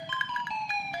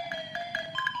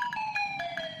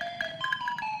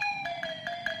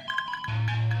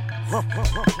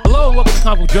Hello and welcome to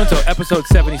Combo Junto, episode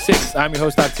 76. I'm your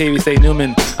host, Octavius A.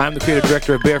 Newman. I'm the creative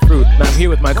director of Bear Fruit, and I'm here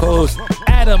with my co-host,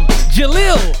 Adam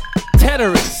Jalil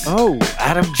Teteris. Oh,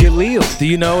 Adam Jalil. Do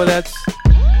you know what that's?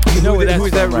 Who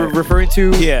is that referring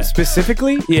to? Yeah.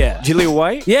 Specifically? Yeah. Jaleel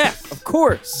White? Yeah. Of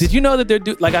course. Did you know that they're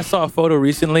like I saw a photo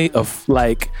recently of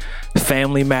like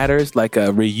Family Matters, like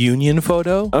a reunion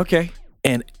photo, Okay.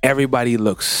 and everybody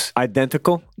looks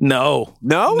Identical? no.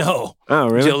 Oh,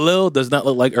 really? Jalil does not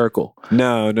look like Urkel.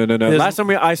 No. Last time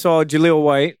I saw Jaleel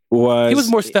White was... He was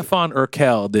more Stefan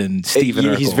Urkel than Stephen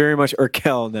Urkel. He's very much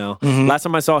Urkel now. Mhm. Last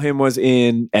time I saw him was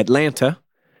in Atlanta.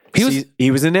 He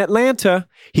was in Atlanta.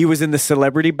 He was in the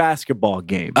celebrity basketball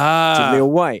game. Jaleel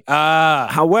White.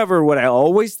 However, what I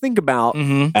always think about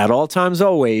at all times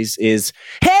always is,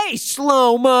 hey,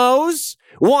 slow-mos,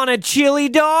 want a chili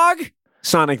dog?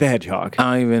 Sonic the Hedgehog.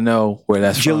 I don't even know where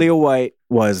that's from. Jaleel White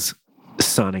was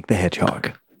Sonic the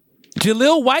Hedgehog.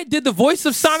 Jaleel White did the voice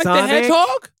of Sonic the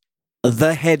Hedgehog?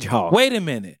 The Hedgehog. Wait a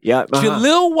minute. Yeah.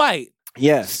 Jaleel White,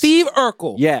 Yes. Steve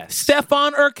Urkel, Yes.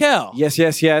 Stefan Urkel Yes.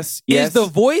 is the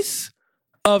voice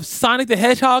of Sonic the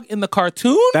Hedgehog in the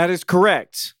cartoon? That is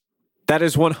correct. That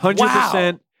is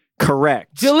 100%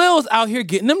 correct. Jalil's out here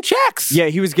getting them checks. Yeah,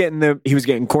 he was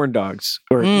getting corn dogs.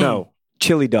 Or no,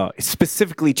 chili dogs.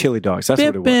 Specifically chili dogs. That's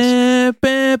what it was.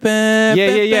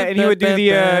 Yeah. And he would do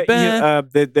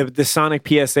the Sonic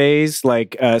PSAs,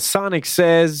 like Sonic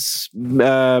Says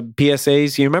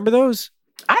PSAs. You remember those?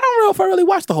 I don't know if I really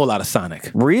watched a whole lot of Sonic.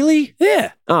 Really?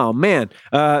 Yeah. Oh man.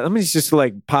 Let me just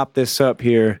like pop this up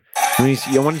here. I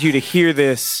wanted you to hear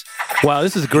this. Wow,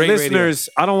 this is great Listeners,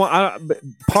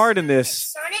 pardon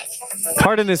this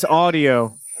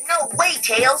audio. No way,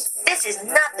 Tails. This is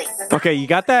nothing. Okay, you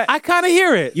got that? I kind of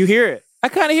hear it. You hear it? I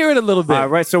kind of hear it a little bit. All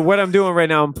right, so what I'm doing right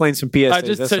now, I'm playing some PSAs.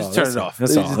 Just turn it off.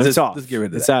 That's all. That's off. Let's get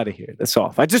rid of It's that. out of here. That's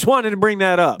off. I just wanted to bring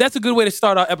that up. That's a good way to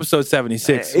start out episode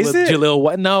 76 Is with it? Jaleel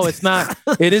White. No, it's not.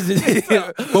 It isn't.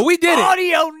 But we did it.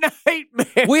 Audio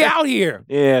nightmare. We out here.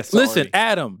 Yeah, sorry. Listen,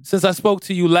 Adam, since I spoke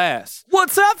to you last,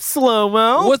 What's up,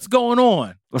 Slow-Mo? what's going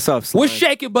on? What's up, Slow? What's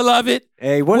shaking, beloved?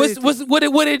 Hey, What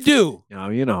it do?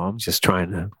 I'm just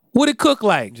trying to, What it cook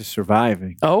like? just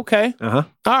surviving. Oh, okay. Uh-huh.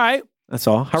 All right. That's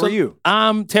all. How So, are you?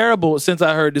 I'm terrible since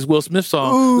I heard this Will Smith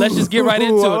song. Ooh, Let's just get right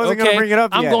into I it, wasn't okay? gonna bring it up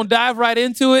I'm yet. going to dive right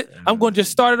into it. I'm going to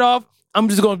just start it off. I'm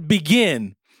just going to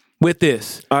begin with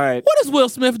this. All right. What is Will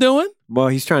Smith doing? Well,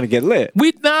 he's trying to get lit.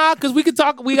 Because we can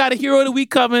talk. We got a hero of the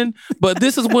week coming, but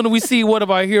this is when we see one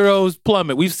of our heroes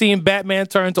plummet. We've seen Batman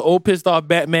turn to old pissed off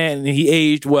Batman, and he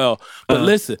aged well. But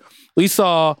listen, we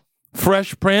saw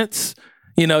Fresh Prince.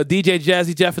 You know, DJ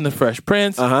Jazzy Jeff and the Fresh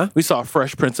Prince. We saw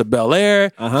Fresh Prince of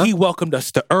Bel-Air. He welcomed us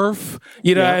to Earth.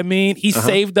 You know what I mean? He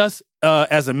saved us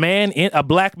as a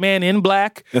black man in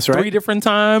black. That's right. 3 different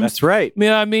times. That's right. You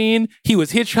know what I mean? He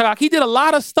was Hitchcock. He did a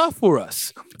lot of stuff for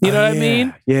us. You know what I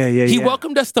mean? Yeah. He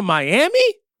welcomed us to Miami.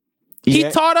 He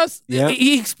taught us. Yeah.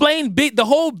 He explained the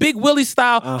whole Big Willie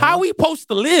style. How we supposed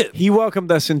to live. He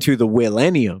welcomed us into the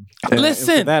millennium. Listen.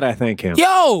 And for that I thank him.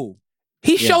 Yo,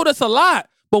 he showed us a lot.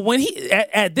 But when he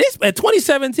at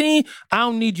 2017, I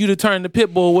don't need you to turn the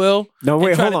pit bull, Will. No, wait,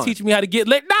 and try hold to on. teach me how to get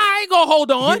lit. Nah, I ain't gonna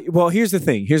hold on. Well, here's the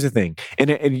thing.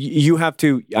 And you have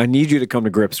to, I need you to come to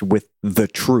grips with the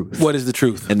truth. What is the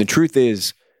truth? And the truth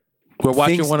is, We're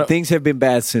watching things have been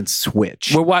bad since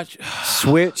Switch. We're watching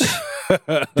Switch,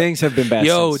 things have been bad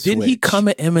Yo, since didn't he Switch. come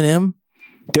at Eminem?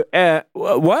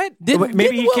 What? Didn't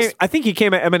Maybe he Will came. I think he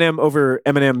came at Eminem over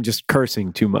Eminem just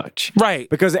cursing too much. Right.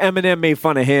 Because Eminem made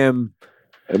fun of him.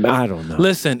 I don't know.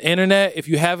 Listen, internet, if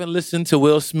you haven't listened to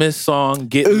Will Smith's song,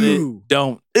 Get Ooh. Lit,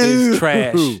 don't. It's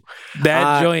trash.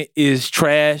 That joint is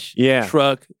trash. Yeah.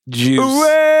 Truck juice.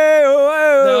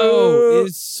 Whoa. No,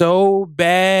 it's so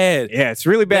bad. Yeah, it's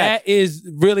really bad. That is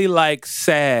really like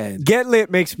sad. Get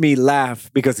Lit makes me laugh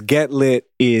because Get Lit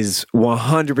is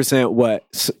 100%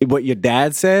 what your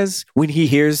dad says when he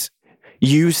hears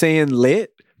you saying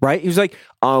lit, right? He was like,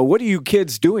 what are you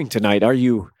kids doing tonight? Are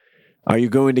you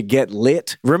going to get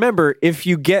lit? Remember, if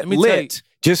you get lit,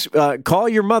 just call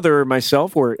your mother or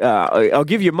myself, or I'll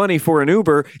give you money for an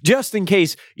Uber just in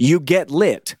case you get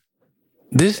lit.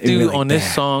 This dude like, on this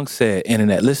Dad. song said,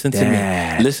 internet, listen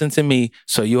to me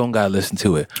so you don't gotta listen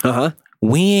to it.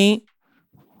 We ain't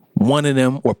one of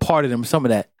them or part of them, some of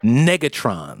that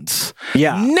Negatrons.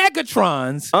 Yeah.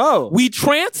 Negatrons. Oh. We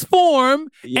transform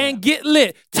and get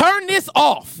lit. Turn this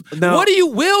off. No. What are you,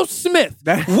 Will Smith?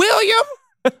 William?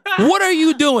 What are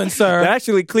you doing, sir? That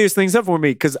actually clears things up for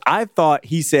me because I thought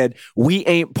he said we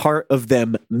ain't part of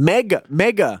them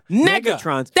Megatrons.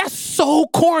 That's so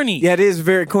corny. Yeah, it is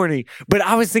very corny. But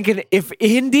I was thinking if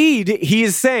indeed he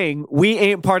is saying we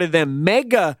ain't part of them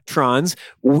Megatrons,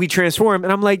 we transform.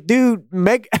 And I'm like, dude,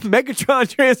 Megatron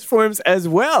transforms as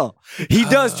well. He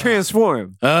does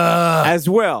transform as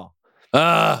well.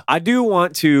 I do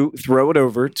want to throw it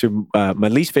over to my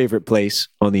least favorite place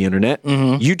on the internet,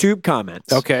 YouTube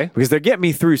comments. Okay. Because they're getting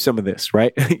me through some of this,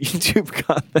 right? YouTube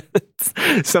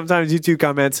comments. Sometimes YouTube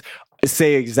comments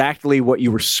say exactly what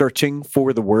you were searching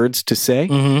for the words to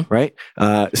say, right?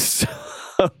 So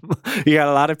you got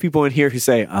a lot of people in here who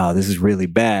say, oh, this is really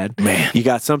bad. Man. You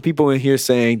got some people in here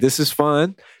saying, this is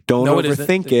fun. Don't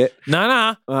overthink it.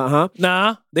 Nah.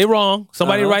 Nah, they wrong.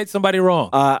 Somebody right, somebody wrong.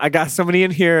 I got somebody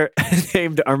in here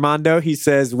named Armando. He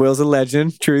says, Will's a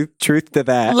legend. Truth to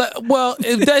that. Well,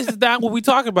 that's not what we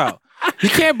talk about. You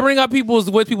can't bring up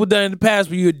what people done in the past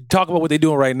when you talk about what they're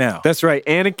doing right now. That's right.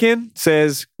 Anakin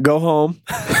says, go home.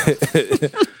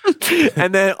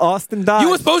 And then Austin Dodge. You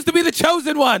were supposed to be the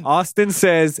chosen one. Austin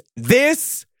says,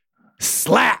 this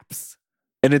slaps.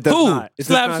 And it does Who? not. It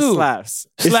Slaps does not who? slaps.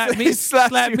 Slap me, Slaps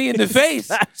slap you. me in the face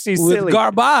Slaps you with silly.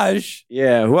 garbage.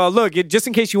 Yeah. Well, look, just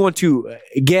in case you want to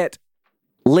get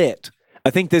lit,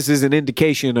 I think this is an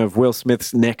indication of Will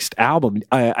Smith's next album.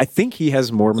 I think he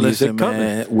has more music Listen, coming.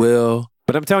 man, Will.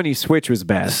 But I'm telling you, Switch was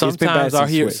bad. It's been bad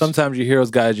since Switch. Sometimes your heroes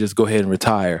gotta just go ahead and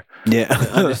retire. Yeah.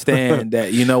 Understand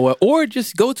that, you know what? Or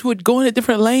just go in a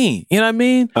different lane. You know what I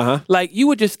mean? Like you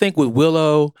would just think with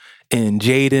Willow and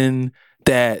Jaden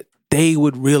that they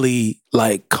would really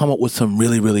like come up with some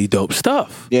really, really dope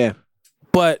stuff. Yeah.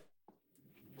 But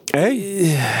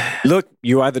hey, look,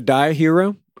 you either die a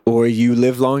hero or you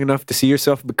live long enough to see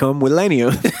yourself become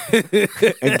Millennium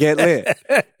and get lit.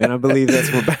 And I believe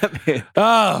that's what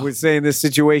Batman would say in this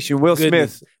situation. Will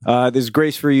Smith, there's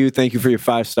grace for you. Thank you for your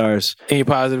 5 stars. Any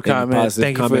positive comments?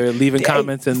 Thank you for leaving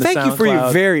comments in the SoundCloud. Thank you for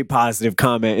your very positive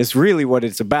comment. It's really what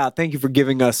it's about. Thank you for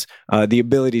giving us the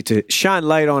ability to shine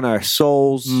light on our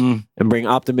souls and bring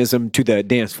optimism to the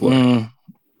dance floor.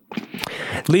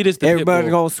 Lead us to everybody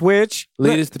Pitbull. gonna switch.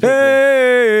 Lead us to Pitbull.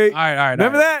 Hey, all right.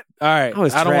 Remember that? All right.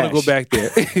 I don't want to go back there.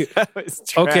 That was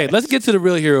trash. Okay, let's get to the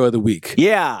real hero of the week.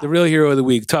 Yeah, the real hero of the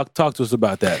week. Talk to us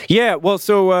about that. Yeah. Well,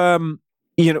 so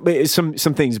you know, some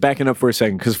things backing up for a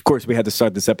second because of course we had to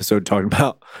start this episode talking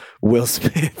about Will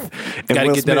Smith. Got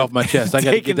to get that off my chest. I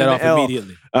got to get that off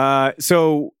immediately.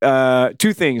 So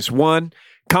 2 things. One,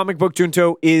 Comic Book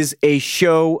Junto is a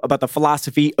show about the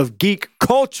philosophy of geek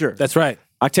culture. That's right.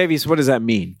 Octavius, what does that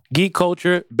mean? Geek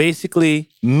culture basically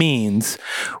means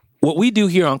what we do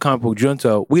here on Comic Book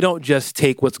Junto. We don't just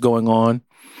take what's going on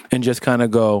and just kind of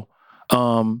go,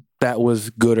 that was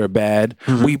good or bad.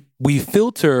 We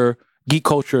filter geek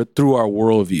culture through our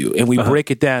worldview and we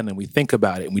break it down and we think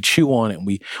about it and we chew on it and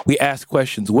we ask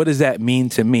questions. What does that mean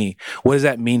to me? What does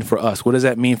that mean for us? What does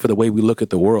that mean for the way we look at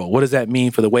the world? What does that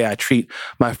mean for the way I treat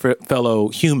my fellow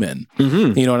human?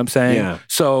 You know what I'm saying? Yeah.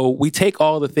 So we take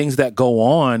all the things that go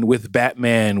on with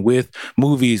Batman, with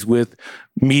movies, with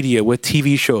media, with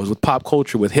TV shows, with pop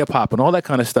culture, with hip hop and all that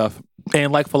kind of stuff.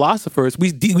 And like philosophers, we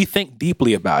think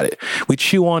deeply about it. We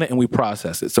chew on it and we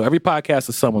process it. So every podcast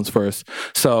is someone's first.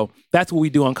 So that's what we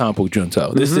do on Comic Book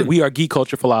Junto. We are geek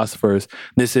culture philosophers.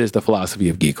 This is the philosophy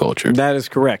of geek culture. That is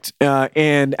correct.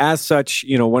 And as such,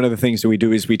 you know, one of the things that we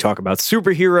do is we talk about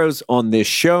superheroes on this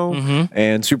show.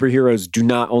 And superheroes do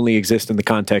not only exist in the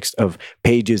context of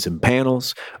pages and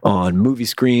panels on movie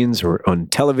screens or on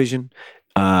television.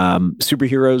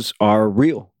 Superheroes are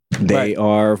real. They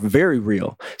are very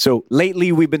real. So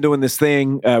lately we've been doing this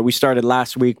thing. We started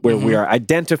last week where we are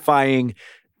identifying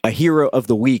a hero of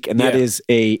the week. And that is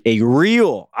a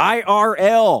real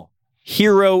IRL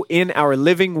hero in our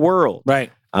living world.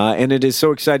 Right. And it is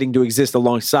so exciting to exist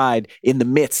alongside in the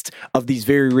midst of these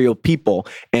very real people.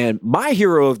 And my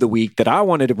hero of the week that I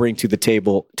wanted to bring to the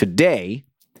table today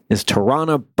is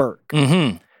Tarana Burke.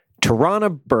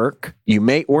 Tarana Burke, you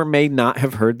may or may not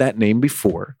have heard that name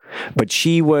before, but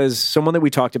she was someone that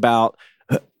we talked about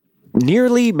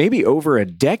nearly maybe over a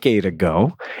decade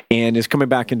ago and is coming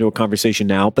back into a conversation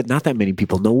now, but not that many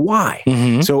people know why.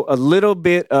 So a little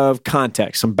bit of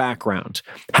context, some background.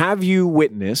 Have you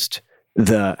witnessed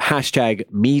the hashtag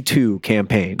 #MeToo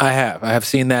campaign? I have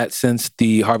seen that since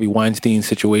the Harvey Weinstein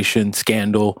situation,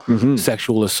 scandal,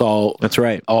 sexual assault. That's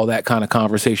right. All that kind of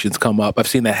conversations come up. I've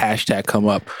seen that hashtag come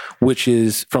up, which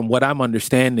is, from what I'm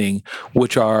understanding,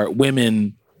 which are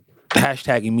women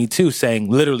hashtagging Me Too,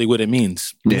 saying literally what it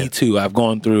means. Me Too. I've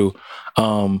gone through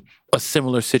a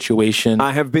similar situation?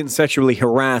 I have been sexually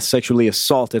harassed, sexually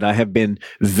assaulted. I have been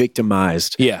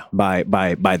victimized by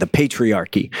the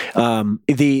patriarchy.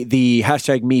 The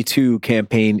hashtag Me Too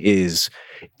campaign is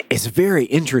very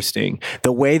interesting.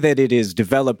 The way that it is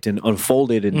developed and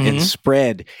unfolded and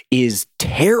spread is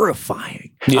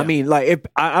terrifying. I mean, like,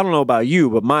 I don't know about you,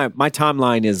 but my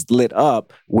timeline is lit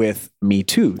up with Me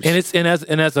Too. And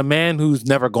as a man who's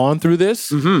never gone through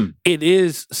this, it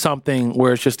is something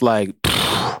where it's just like,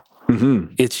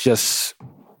 it's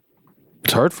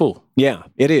hurtful. Yeah,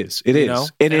 it is. It is. Know?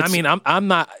 And I mean, I'm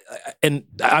not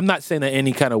saying that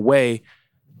any kind of way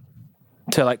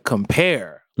to like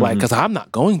compare. Like, because I'm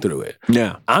not going through it.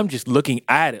 Yeah. I'm just looking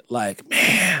at it like,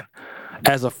 man,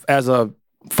 as a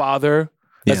father,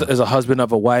 as a husband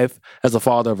of a wife, as a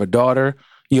father of a daughter,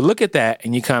 you look at that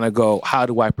and you kind of go, how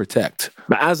do I protect?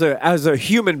 As a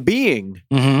human being,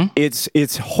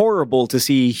 it's horrible to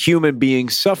see human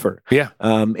beings suffer. Yeah.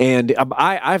 And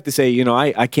I have to say, you know,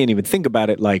 I can't even think about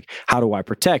it like, how do I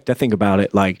protect? I think about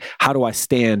it like, how do I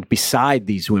stand beside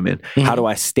these women? How do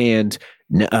I stand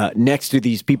next to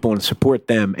these people and support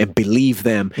them and believe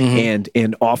them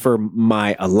and offer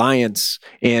my alliance?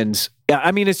 And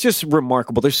I mean, it's just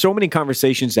remarkable. There's so many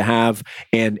conversations to have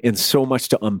and so much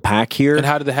to unpack here. And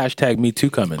how did the hashtag Me Too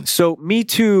come in? So Me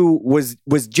Too was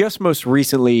just most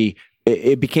recently,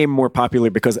 it became more popular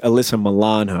because Alyssa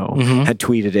Milano had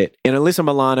tweeted it. And Alyssa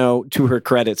Milano, to her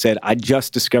credit, said, I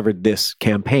just discovered this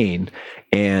campaign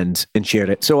and shared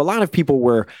it. So a lot of people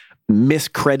were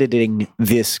miscrediting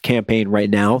this campaign right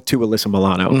now to Alyssa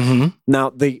Milano. Now,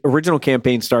 the original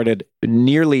campaign started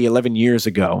nearly 11 years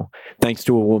ago, thanks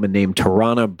to a woman named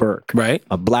Tarana Burke,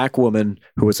 a Black woman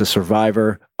who was a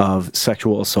survivor of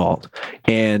sexual assault.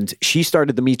 And she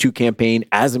started the Me Too campaign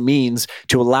as a means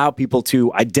to allow people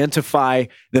to identify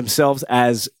themselves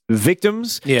as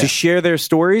victims, to share their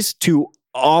stories, to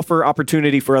offer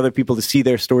opportunity for other people to see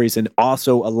their stories and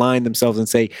also align themselves and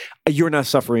say, you're not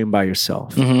suffering by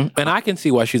yourself. And I can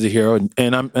see why she's a hero,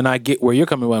 and I get where you're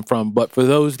coming from. But for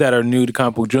those that are new to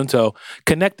Comic Book Junto,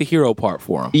 connect the hero part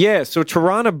for them. Yeah, so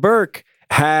Tarana Burke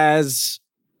has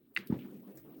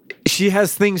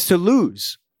things to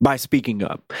lose by speaking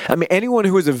up. I mean, anyone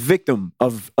who is a victim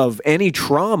of any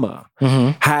trauma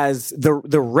has the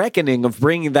reckoning of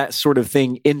bringing that sort of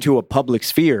thing into a public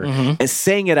sphere and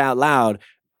saying it out loud,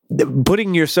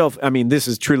 putting yourself, I mean, this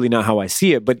is truly not how I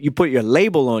see it, but you put your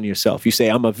label on yourself. You say,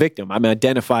 I'm a victim. I'm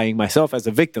identifying myself as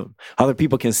a victim. Other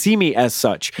people can see me as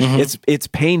such. It's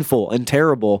painful and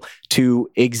terrible to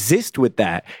exist with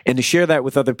that and to share that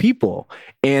with other people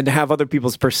and have other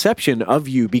people's perception of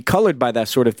you be colored by that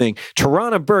sort of thing.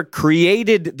 Tarana Burke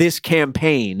created this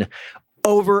campaign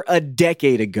over a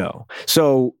decade ago.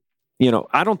 So, you know,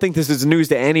 I don't think this is news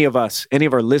to any of us, any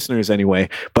of our listeners anyway,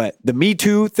 but the Me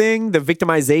Too thing, the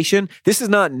victimization, this is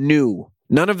not new.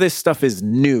 None of this stuff is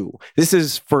new. This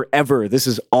is forever. This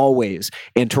is always.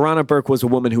 And Tarana Burke was a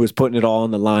woman who was putting it all on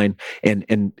the line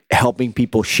and helping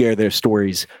people share their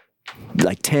stories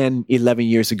like 10, 11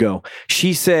 years ago.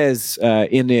 She says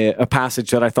in a passage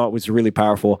that I thought was really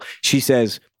powerful, she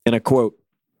says, and I quote,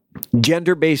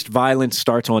 gender-based violence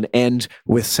starts on end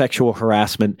with sexual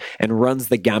harassment and runs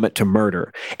the gamut to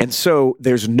murder. And so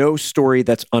there's no story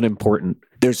that's unimportant.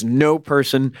 There's no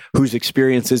person whose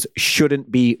experiences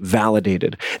shouldn't be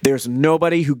validated. There's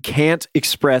nobody who can't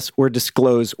express or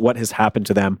disclose what has happened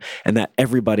to them, and that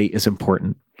everybody is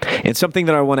important. And something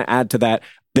that I want to add to that,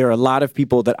 there are a lot of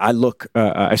people that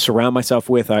I surround myself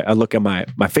with. I look at my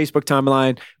Facebook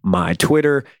timeline, my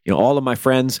Twitter, you know, all of my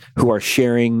friends who are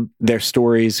sharing their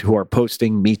stories, who are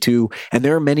posting Me Too, and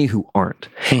there are many who aren't.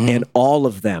 And all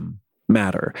of them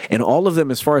matter. And all of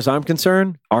them, as far as I'm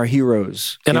concerned, are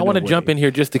heroes. And I want to jump in here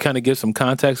just to kind of give some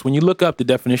context. When you look up the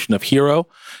definition of hero,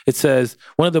 it says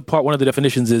one of the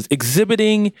definitions is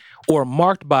exhibiting or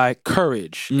marked by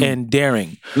courage and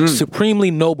daring,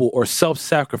 supremely noble or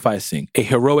self-sacrificing, a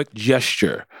heroic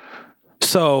gesture.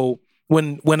 So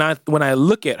when I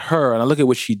look at her and I look at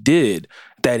what she did,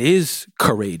 that is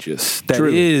courageous. That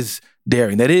is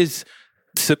daring. That is,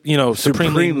 you know,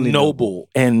 supremely noble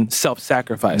and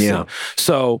self-sacrificing. Yeah.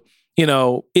 So, you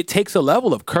know, it takes a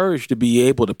level of courage to be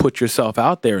able to put yourself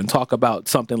out there and talk about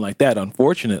something like that.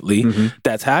 Unfortunately,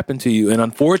 that's happened to you. And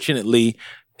unfortunately,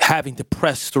 having to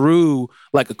press through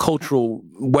like a cultural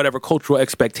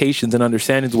expectations and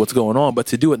understandings of what's going on, but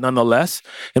to do it nonetheless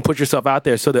and put yourself out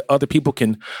there so that other people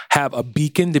can have a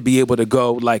beacon to be able to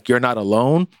go like, you're not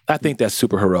alone. I think that's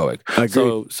super heroic. I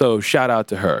agree. So shout out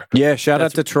to her. Yeah, shout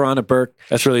out to Tarana Burke.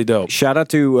 That's really dope. Shout out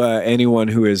to anyone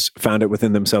who has found it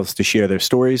within themselves to share their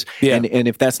stories. Yeah. And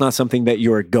if that's not something that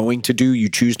you're going to do, you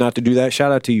choose not to do that,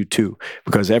 shout out to you too,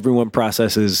 because everyone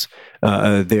processes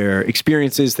their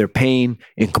experiences, their pain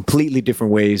in completely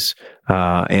different ways.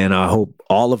 And I hope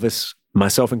all of us,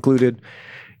 myself included,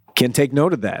 can take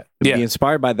note of that, be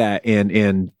inspired by that,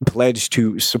 and pledge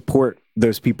to support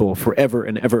those people forever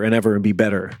and ever and ever and be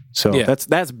better. So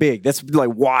that's big. That's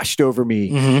like washed over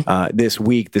me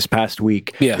this past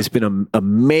week. Yeah. It's been a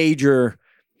major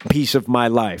piece of my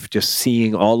life, just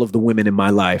seeing all of the women in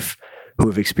my life who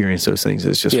have experienced those things.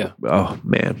 It's just, oh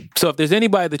man. So if there's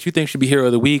anybody that you think should be Hero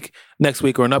of the Week next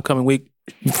week or an upcoming week,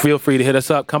 feel free to hit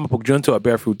us up,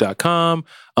 comicbookjunto@barefoot.com,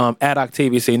 at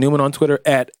Octavius A. Newman on Twitter,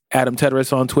 at Adam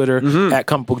Teteris on Twitter, at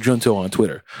comicbookjunto on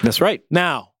Twitter. That's right.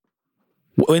 Now,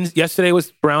 yesterday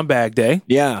was Brown Bag Day.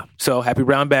 Yeah. So happy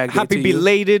Brown Bag Day Happy to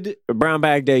belated Brown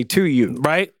Bag Day to you.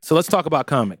 Right? So let's talk about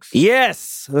comics.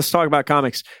 Yes. Let's talk about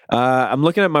comics. I'm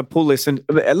looking at my pull list, and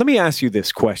let me ask you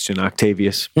this question,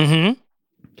 Octavius. Mm-hmm.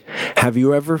 Have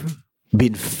you ever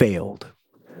been failed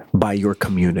by your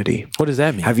community? What does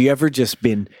that mean? Have you ever just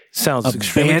been Sounds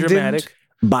extremely abandoned dramatic.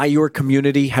 by your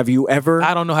community? Have you ever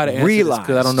I don't know how to answer this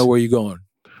because I don't know where you're going.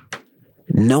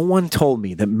 No one told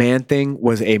me that Man-Thing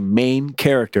was a main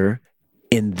character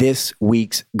in this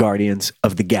week's Guardians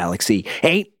of the Galaxy.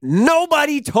 Ain't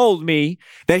nobody told me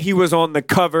that he was on the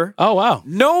cover. Oh, wow.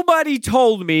 Nobody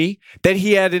told me that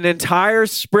he had an entire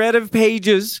spread of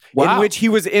pages in which he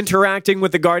was interacting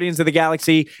with the Guardians of the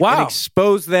Galaxy and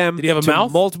exposed them. Did he have a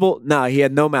mouth? Multiple. No, he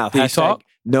had no mouth. Did he talk?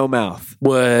 No mouth.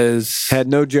 Had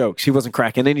no jokes. He wasn't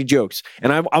cracking any jokes.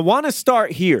 And I want to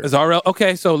start here. Is RL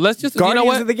okay? So let's just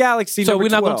Guardians of the Galaxy. So we're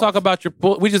not going to talk about your.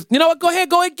 We just Go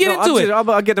ahead, get into it.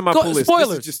 I'll get to my pull list.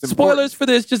 Spoilers for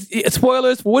this.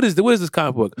 Spoilers for what is this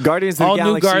comic book? Guardians of the Galaxy.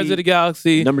 All new Guardians of the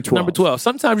Galaxy. Number 12.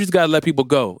 Sometimes you just got to let people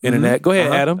go. Internet. Go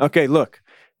ahead, Adam. Okay, look.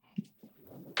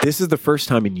 This is the first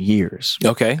time in years.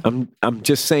 Okay. I'm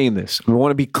just saying this. I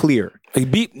want to be clear.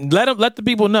 Let the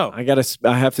people know.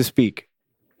 I have to speak.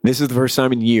 This is the first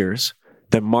time in years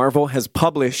that Marvel has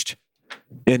published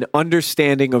an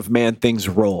understanding of Man-Thing's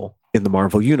role in the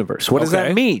Marvel Universe. What does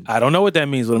that mean? I don't know what that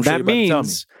means, but I'm sure you're about to tell me. That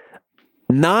means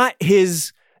not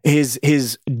his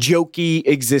jokey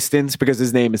existence because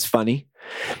his name is funny.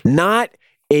 Not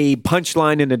a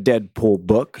punchline in a Deadpool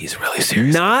book. He's really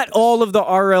serious. Not all of the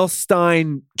R.L.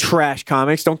 Stein trash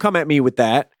comics. Don't come at me with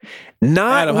that.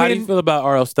 Adam, how do you feel about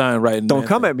R.L. Stein writing? Don't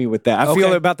come at me with that. I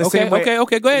feel about the same way.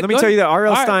 Okay, go ahead. Let me tell you that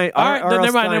R.L. Stein. All right,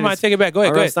 never mind. Take it back. Go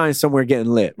ahead. R.L. Stein's somewhere getting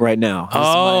lit right now.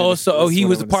 He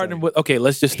was a partner with. Okay,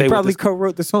 let's just stay. He probably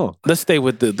co-wrote the song. Let's stay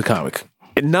with the comic.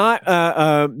 Not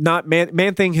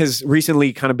Man-Thing has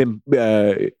recently kind of been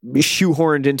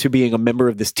shoehorned into being a member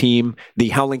of this team, the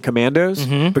Howling Commandos,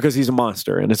 because he's a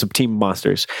monster and it's a team of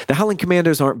monsters. The Howling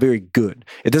Commandos aren't very good.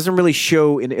 It doesn't really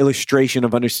show an illustration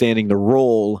of understanding the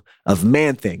role of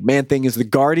Man-Thing. Man-Thing is the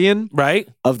guardian, right,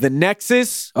 of the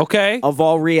nexus, of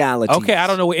all reality. Okay, I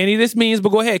don't know what any of this means, but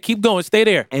go ahead, keep going, stay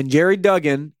there. And Jerry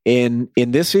Duggan in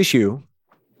this issue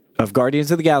of Guardians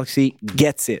of the Galaxy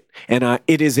gets it. And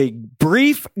it is a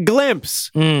brief glimpse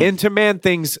into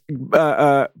Man-Thing's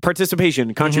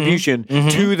participation, contribution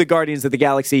to the Guardians of the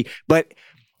Galaxy, but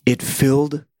it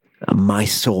filled my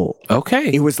soul.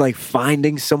 Okay. It was like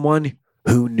finding someone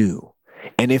who knew.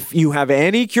 And if you have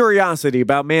any curiosity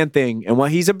about Man-Thing and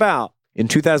what he's about in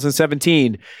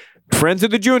 2017, friends of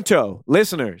the Junto,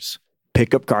 listeners,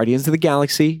 pick up Guardians of the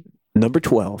Galaxy, number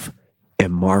 12.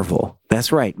 And Marvel.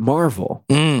 That's right. Marvel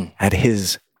at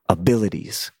his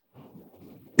abilities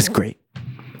is great.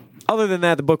 Other than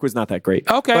that, the book was not that great.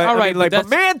 Okay, all right. But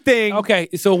Man-Thing. Okay,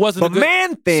 so it wasn't a good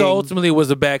Man-Thing. So ultimately it was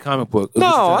a bad comic book. No,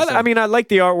 I mean, I like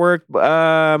the artwork.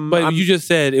 But you just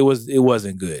said it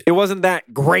wasn't good. It wasn't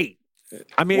that great.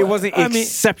 I mean, it wasn't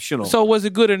exceptional. So was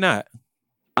it good or not?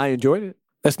 I enjoyed it.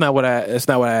 That's not what I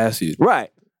asked you.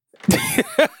 Right.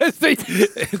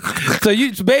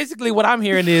 So basically what I'm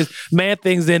hearing is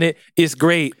Man-Thing's in it, it's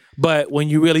great, but when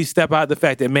you really step out the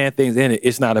fact that Man-Thing's in it,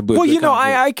 it's not a book. Well,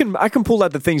 I can pull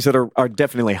out the things that are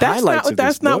definitely highlights.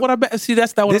 That's not what I'm asking.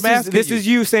 This is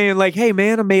you saying like, hey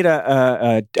man, I made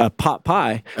a pot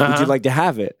pie. Would you like to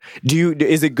have it?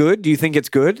 Is it good? Do you think it's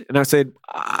good? And I said,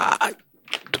 I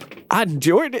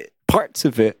enjoyed it, parts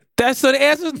of it. So the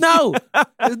answer is no.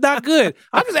 It's not good.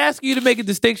 I'm just asking you to make a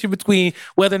distinction between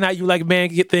whether or not you like Man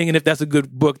Thing and if that's a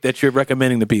good book that you're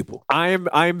recommending to people.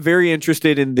 I'm very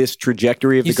interested in this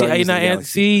trajectory of You the see how Guardians you're of the not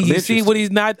Galaxy. you see what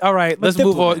he's not. All right, let's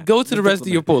move on. Go to the rest of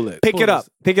your pull list. Pick it up.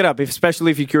 Pick it up,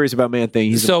 especially if you're curious about Man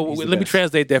Thing. He's So he's the let me best.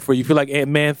 translate that for you. If you like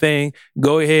Man Thing,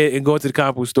 go ahead and go into the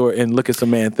comic book store and look at some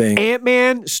Man Thing.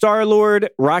 Ant-Man, Star-Lord,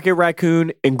 Rocket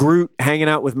Raccoon, and Groot hanging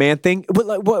out with Man-Thing.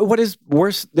 What is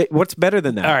worse? What's better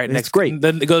than that? All right, it's next. great.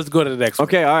 Then let's go to the next one.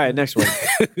 Okay, all right, next one.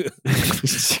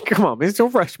 Come on, man,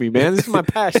 don't rush me, man. This is my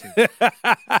passion.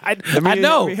 I mean,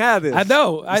 know. we have this. I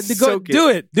know. Soak Do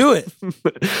it.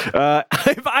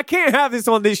 If I can't have this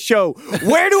on this show,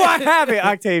 where do I have it,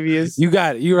 Octavius? You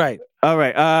got it. You're right. All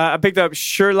right, I picked up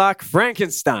Sherlock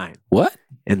Frankenstein What?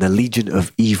 and the Legion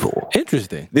of Evil.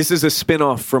 Interesting. This is a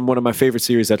spin-off from one of my favorite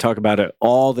series. I talk about it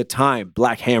all the time,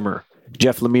 Black Hammer.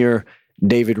 Jeff Lemire,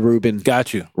 David Rubin.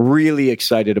 Got you. Really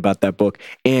excited about that book.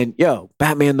 And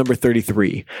Batman number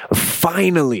 33.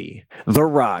 Finally, The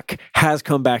Rock has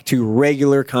come back to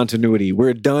regular continuity.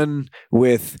 We're done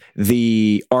with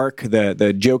the arc,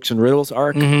 the jokes and riddles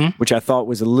arc, which I thought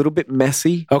was a little bit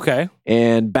messy. Okay.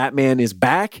 And Batman is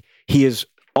back. He is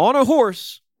on a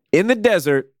horse in the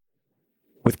desert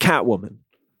with Catwoman.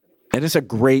 And it's a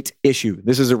great issue.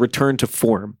 This is a return to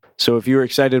form. So if you're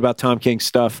excited about Tom King's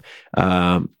stuff,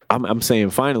 I'm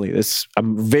saying finally,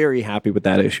 I'm very happy with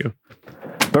that issue.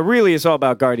 But really, it's all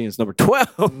about Guardians number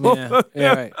 12.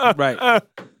 Right.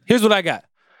 Here's what I got.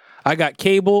 I got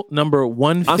Cable number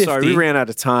 150. I'm sorry, we ran out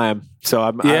of time, so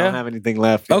I don't have anything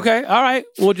left. Okay, all right.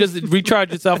 We'll just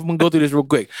recharge yourself. I'm going to go through this real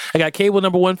quick. I got Cable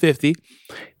number 150.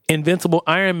 Invincible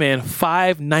Iron Man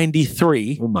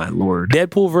 593. Oh, my Lord.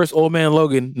 Deadpool vs. Old Man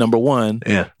Logan number 1.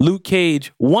 Yeah. Luke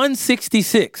Cage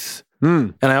 166.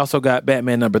 And I also got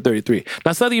Batman number 33.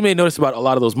 Now, something you may notice about a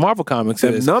lot of those Marvel comics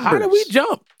is how numbers. did we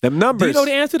jump? Them numbers. Do you know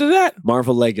the answer to that?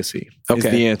 Marvel Legacy is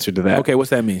the answer to that. Okay, what's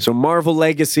that mean? So Marvel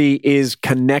Legacy is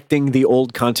connecting the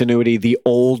old continuity, the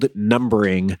old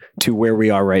numbering to where we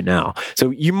are right now.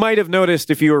 So you might have noticed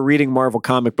if you were reading Marvel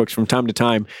comic books from time to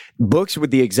time, books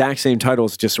with the exact same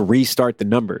titles just restart the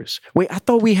numbers. Wait, I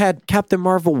thought we had Captain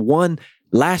Marvel 1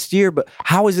 last year, but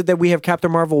how is it that we have Captain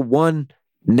Marvel 1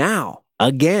 now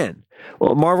again?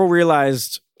 Well, Marvel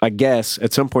realized, I guess,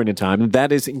 at some point in time,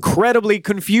 that is incredibly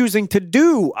confusing to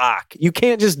do, Ak. You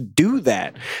can't just do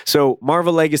that. So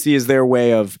Marvel Legacy is their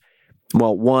way of,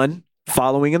 one,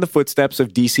 following in the footsteps of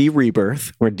DC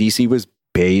Rebirth, where DC was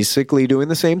basically doing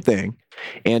the same thing.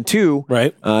 And two,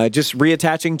 just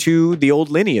reattaching to the old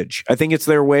lineage. I think it's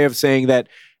their way of saying that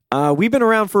we've been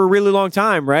around for a really long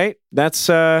time, right? That's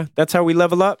how we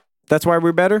level up. That's why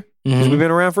we're better. Because we've been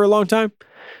around for a long time.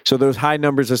 So those high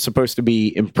numbers are supposed to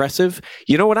be impressive.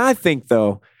 You know what I think,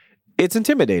 though? It's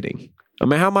intimidating. I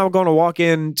mean, how am I going to walk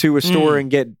into a store and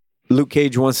get Luke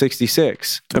Cage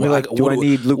 166? I mean, do I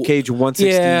need Luke Cage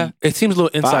 160? Yeah, it seems a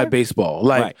little inside baseball.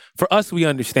 Like, for us, we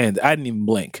understand. I didn't even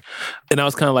blink. And I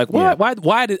was kind of like,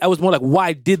 I was more like,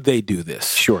 why did they do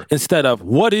this? Sure. Instead of,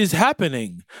 what is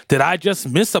happening? Did I just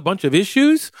miss a bunch of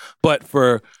issues? But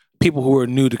for people who are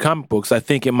new to comic books, I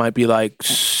think it might be like,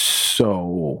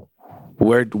 so...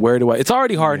 Where do I? It's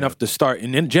already hard enough to start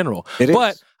in general,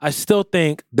 but I still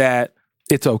think that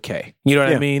it's okay. You know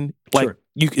what I mean? Like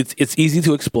it's easy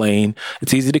to explain.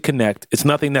 It's easy to connect. It's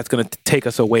nothing that's going to take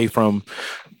us away from,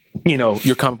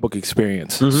 your comic book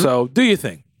experience. So do your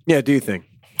thing. Yeah, do your thing.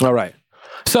 All right.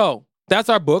 So that's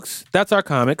our books. That's our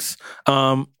comics.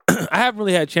 I haven't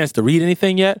really had a chance to read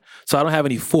anything yet, so I don't have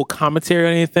any full commentary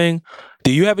on anything.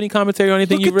 Do you have any commentary on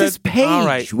anything you've read? Look at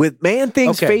this page with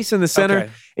Man-Thing's face in the center,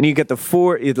 and you get the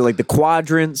the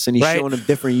quadrants, and he's showing them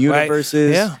different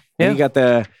universes. Yeah. And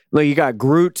you got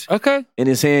Groot. Okay. In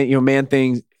his hand,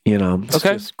 Man-Thing. It's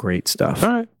just great stuff. All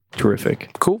right.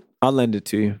 Terrific. Cool. I'll lend it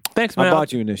to you. Thanks, man. I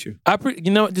bought you an issue.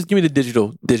 Just give me the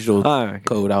digial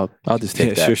code. I'll just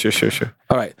take that. Sure.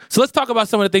 All right. So let's talk about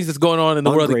some of the things that's going on in the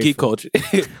world of geek culture.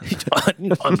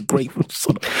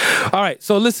 Ungrateful. All right.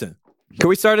 So listen. Can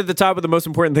we start at the top with the most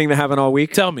important thing that happened all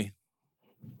week? Tell me.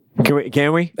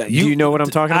 Can we? Do you know what I'm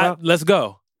talking about? Let's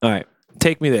go. All right.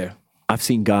 Take me there. I've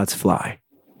seen gods fly.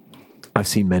 I've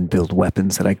seen men build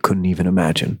weapons that I couldn't even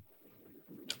imagine.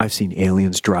 I've seen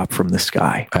aliens drop from the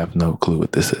sky. I have no clue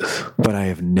what this is. But I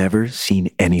have never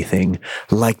seen anything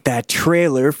like that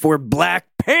trailer for Black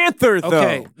Panther, though.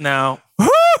 Okay, now.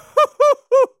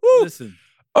 Listen.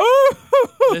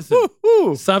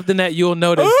 Something that you'll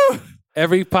notice.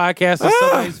 Every podcast is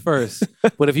somebody's first.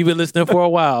 But if you've been listening for a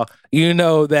while, you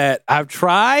know that I've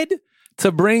tried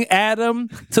to bring Adam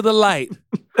to the light.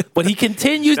 but he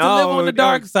continues to live on the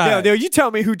dark side. No, you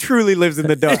tell me who truly lives in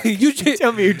the dark. You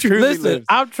tell me who truly listen, lives.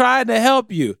 I'm trying to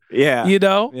help you. Yeah. You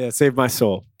know? Yeah, save my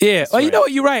soul. Yeah. That's You right. know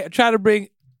what? You're right. I try to bring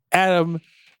Adam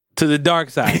to the dark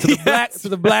side, to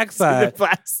the black side.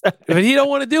 But he don't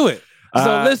want to do it.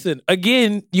 So listen,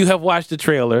 again, you have watched the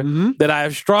trailer that I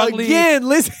have strongly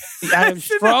listen. I have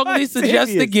strongly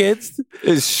suggested against.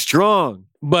 Is strong.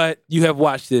 But you have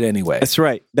watched it anyway. That's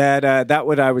right. That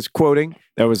what I was quoting.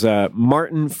 That was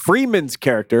Martin Freeman's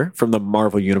character from the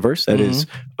Marvel Universe. That is,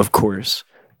 of course,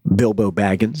 Bilbo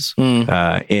Baggins.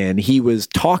 And he was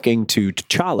talking to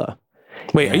T'Challa.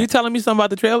 Wait, are you telling me something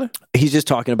about the trailer? He's just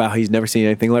talking about how he's never seen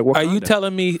anything like Wakanda. Are you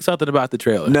telling me something about the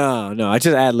trailer? No. I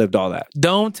just ad-libbed all that.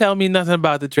 Don't tell me nothing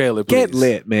about the trailer, please. Get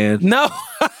lit, man. No.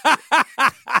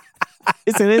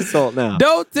 It's an insult now.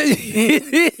 Don't.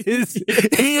 It is.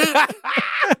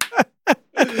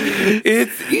 Why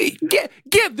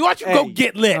don't you go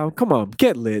get lit? Oh, come on.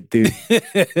 Get lit, dude.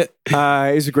 It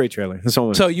was a great trailer. That's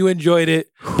all. So you enjoyed it.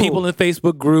 People in the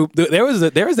Facebook group. There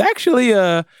was actually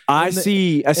I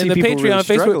see in the people Patreon really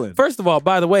Facebook. struggling. First of all,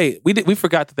 by the way, we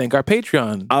forgot to thank our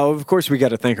Patreon. Oh, of course we got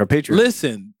to thank our Patreon.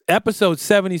 Listen, episode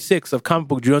 76 of Comic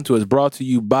Book Junto is brought to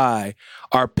you by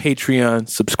our Patreon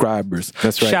subscribers.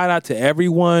 That's right. Shout out to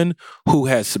everyone who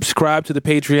has subscribed to the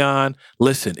Patreon.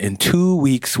 Listen, in 2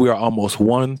 weeks, we are almost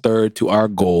 1/3 to our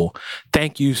goal.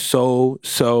 Thank you so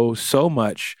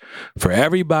much for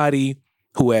everybody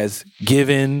who has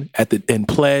given and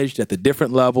pledged at the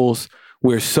different levels.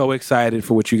 We're so excited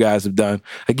for what you guys have done.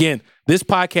 Again, this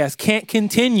podcast can't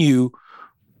continue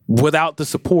without the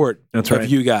support of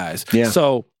you guys. Yeah.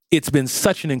 So it's been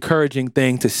such an encouraging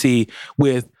thing to see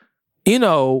with,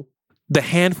 the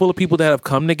handful of people that have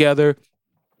come together.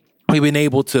 We've been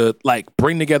able to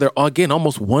bring together again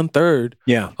almost 1/3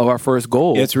 of our first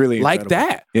goal. Yeah, it's really like incredible.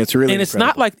 that. Yeah, it's really and it's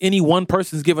not like any one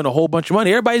person's giving a whole bunch of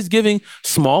money. Everybody's giving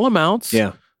small amounts.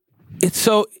 Yeah. It's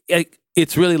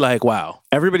really wow.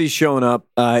 Everybody's showing up.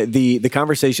 The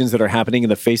conversations that are happening in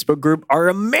the Facebook group are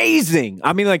amazing.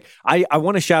 I mean, I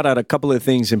want to shout out a couple of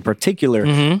things in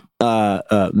particular.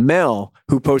 Mel,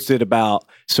 who posted about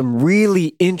some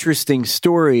really interesting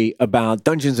story about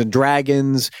Dungeons and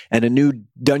Dragons and a new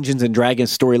Dungeons and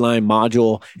Dragons storyline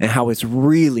module and how it's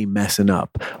really messing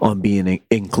up on being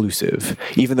inclusive.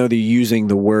 Even though they're using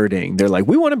the wording, they're like,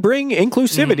 we want to bring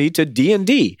inclusivity to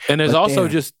D&D. And there's also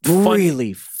just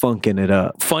really funking it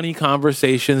up. Funny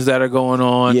conversations that are going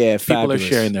on. Yeah, people fabulous. are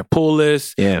sharing their pull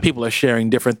lists. Yeah. People are sharing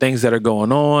different things that are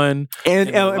going on. And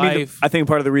in their I mean, life. I think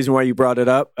part of the reason why you brought it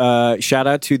up, shout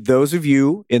out to those of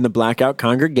you in the Blackout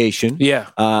congregation. Yeah.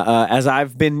 As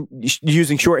I've been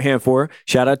using shorthand for,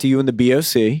 shout out to you in the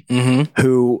BOC,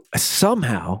 who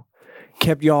somehow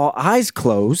kept y'all eyes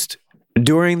closed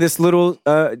during this little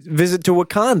visit to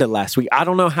Wakanda last week. I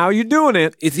don't know how you're doing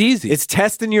it. It's easy. It's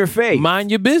testing your faith.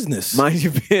 Mind your business. Mind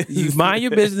your business. You mind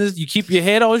your business. You keep your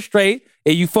head on straight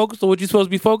and you focus on what you're supposed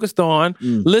to be focused on.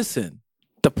 Listen,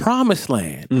 the promised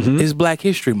land is Black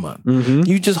History Month.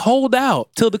 You just hold out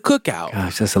till the cookout.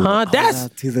 Gosh, that's a lot.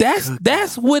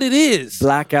 That's what it is.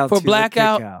 Blackout for to the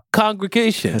Blackout cookout.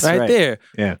 congregation. That's right there.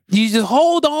 Yeah. You just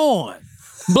hold on.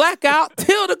 Blackout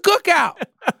till the cookout.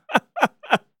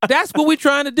 That's what we're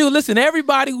trying to do. Listen,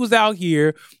 everybody who's out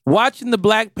here watching the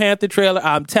Black Panther trailer,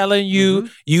 I'm telling you,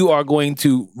 you are going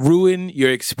to ruin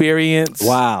your experience.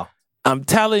 Wow. I'm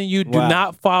telling you, do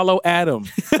not follow Adam.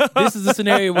 This is a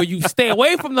scenario where you stay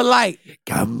away from the light.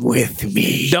 Come with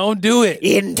me. Don't do it.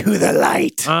 Into the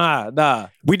light. Nah.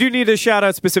 We do need to shout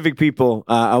out specific people.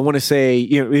 I want to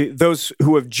say, those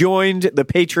who have joined the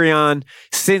Patreon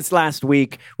since last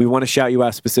week, we want to shout you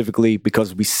out specifically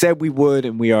because we said we would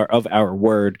and we are of our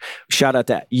word. Shout out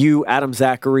to you, Adam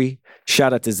Zachary.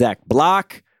 Shout out to Zach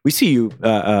Block. We see you,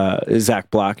 Zach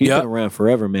Block. You've been around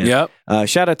forever, man. Yep.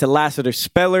 Shout out to Lassiter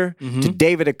Speller, to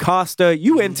David Acosta.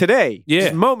 You in today,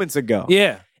 just moments ago.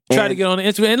 Yeah. Try to get on the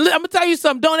Instagram. And I'm going to tell you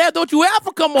something. Don't you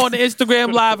ever come on the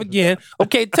Instagram live again,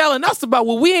 okay, telling us about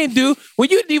what we ain't do when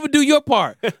you didn't even do your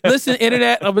part. Listen,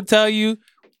 Internet, I'm going to tell you,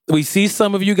 we see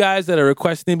some of you guys that are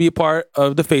requesting to be a part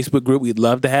of the Facebook group. We'd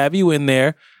love to have you in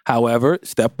there. However,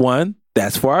 step one,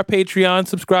 that's for our Patreon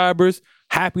subscribers.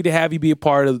 Happy to have you be a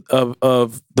part of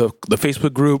the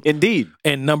Facebook group. Indeed.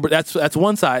 And that's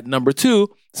one side. Number two,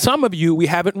 some of you, we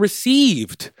haven't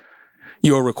received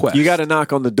your request. You got to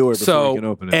knock on the door before we can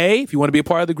open it. If you want to be a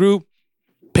part of the group,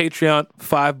 Patreon,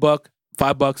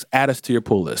 $5, add us to your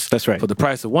pull list. That's right. For the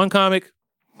price of one comic,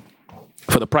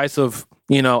 for the price of,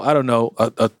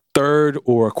 a third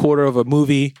or a quarter of a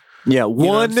movie. Yeah,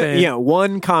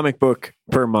 one comic book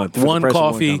per month. One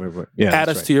coffee. Add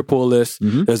us to your pull list.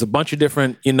 There's a bunch of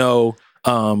different,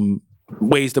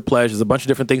 ways to pledge. There's a bunch of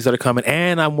different things that are coming,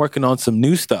 and I'm working on some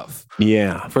new stuff.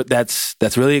 Yeah. That's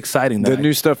really exciting. The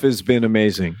new stuff has been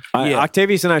amazing. Yeah.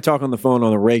 Octavius and I talk on the phone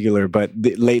on a regular, but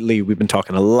lately we've been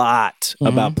talking a lot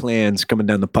about plans coming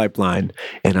down the pipeline,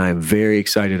 and I'm very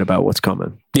excited about what's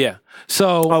coming. Yeah.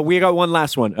 So we got one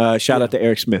last one. Shout out to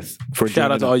Eric Smith for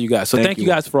shout out to all you guys. So thank you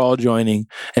guys for all joining.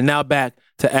 And now back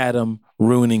to Adam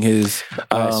ruining his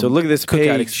so look at this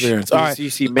cookout page. experience. All right.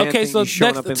 You see Man okay, so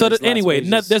anyway,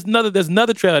 there's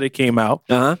another trailer that came out.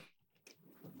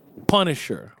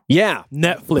 Punisher. Yeah.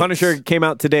 Netflix. Punisher came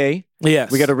out today. Yes.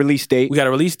 We got a release date.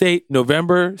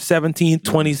 November 17th,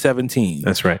 2017.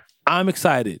 That's right. I'm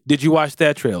excited. Did you watch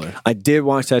that trailer? I did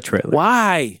watch that trailer.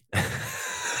 Why?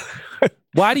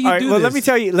 Why do you do this?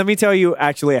 Let me tell you,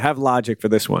 actually, I have logic for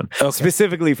this one. Okay.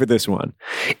 Specifically for this one.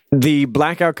 The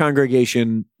Blackout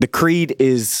Congregation, the creed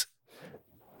is,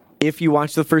 if you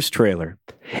watch the first trailer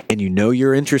and you know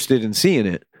you're interested in seeing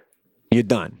it, you're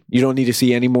done. You don't need to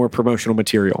see any more promotional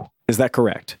material. Is that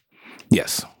correct?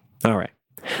 Yes. All right.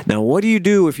 Now, what do you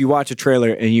do if you watch a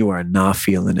trailer and you are not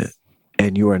feeling it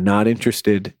and you are not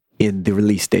interested in the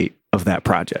release date of that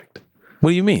project?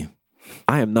 What do you mean?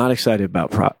 I am not excited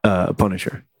about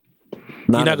Punisher. You're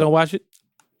not going to watch it?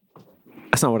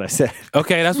 That's not what I said.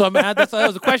 Okay, that's what that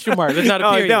was a question mark. That's not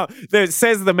a period. No, that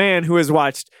says the man who has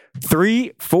watched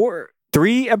three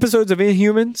episodes of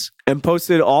Inhumans and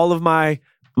posted all of my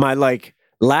like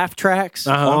laugh tracks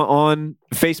on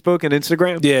Facebook and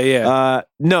Instagram. Yeah.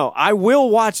 No, I will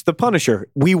watch The Punisher.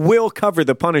 We will cover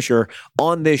The Punisher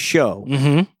on this show.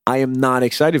 Mm-hmm. I am not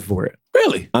excited for it.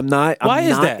 Really? I'm not. Why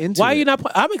is that? Why are you not?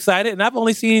 I'm excited, and I've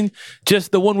only seen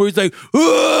just the one where he's like,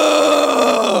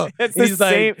 "Whoa!" It's the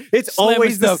same. It's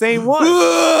always the same one.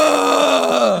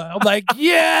 I'm like,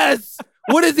 yes.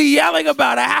 What is he yelling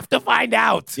about? I have to find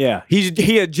out. Yeah,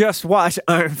 he had just watched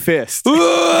Iron Fist. You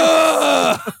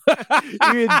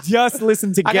had just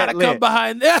listened to Get Lit. I gotta come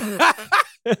behind.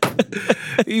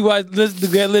 He was listening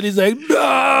to Get Lit. He's like,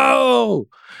 no.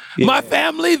 Yeah. My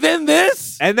family, then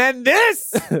this, and then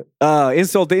this.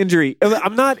 Insult to injury.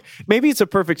 I'm not. Maybe it's a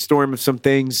perfect storm of some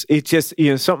things. It's just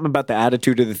something about the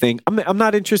attitude of the thing. I'm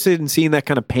not interested in seeing that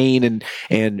kind of pain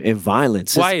and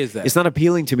violence. Why is that? It's not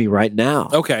appealing to me right now.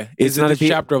 Okay, is it a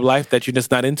chapter of life that you're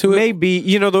just not into it? Maybe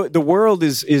the world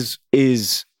is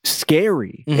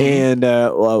scary, and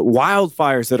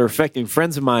wildfires that are affecting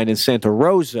friends of mine in Santa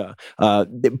Rosa,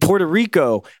 Puerto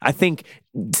Rico. I think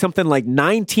something like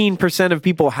 19% of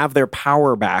people have their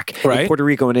power back in Puerto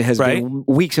Rico, and it has been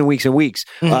weeks and weeks and weeks.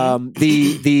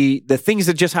 The things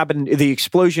that just happened, the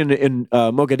explosion in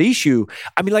Mogadishu.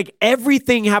 I mean, like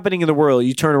everything happening in the world,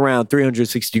 you turn around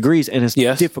 360 degrees, and it's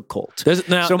difficult. My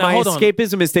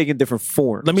escapism is taking different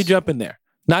forms. Let me jump in there.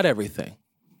 Not everything.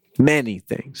 Many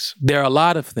things. There are a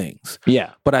lot of things.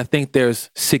 Yeah. But I think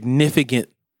there's a significant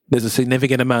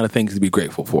amount of things to be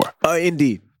grateful for.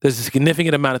 Indeed. There's a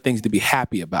significant amount of things to be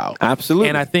happy about. Absolutely.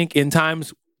 And I think in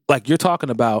times like you're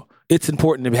talking about, it's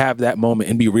important to have that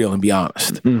moment and be real and be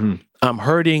honest. Mm-hmm. I'm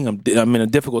hurting. I'm in a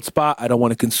difficult spot. I don't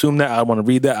want to consume that. I don't want to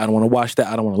read that. I don't want to watch that.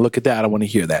 I don't want to look at that. I don't want to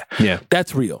hear that. Yeah.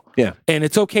 That's real. Yeah. And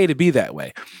it's okay to be that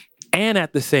way. And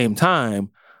at the same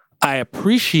time, I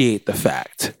appreciate the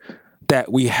fact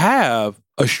that we have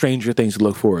a Stranger Things to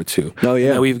look forward to. Oh,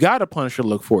 yeah. And we've got a Punisher to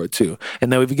look forward to.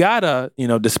 And then we've got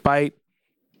despite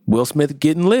Will Smith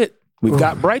getting lit, we've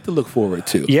got Bright to look forward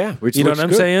to. Yeah. Which you know what I'm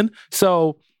good. saying?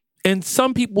 So, and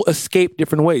some people escape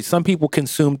different ways. Some people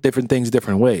consume different things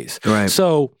different ways. Right.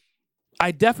 So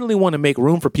I definitely want to make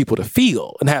room for people to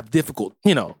feel and have difficult,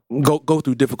 go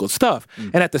through difficult stuff.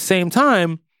 And at the same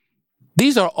time,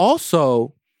 these are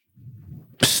also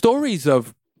stories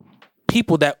of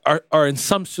people that are in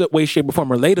some way, shape, or form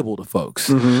relatable to folks.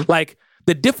 Like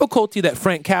the difficulty that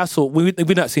Frank Castle,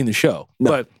 we've not seen the show,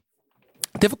 but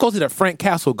difficulty that Frank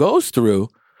Castle goes through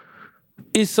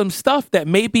is some stuff that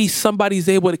maybe somebody's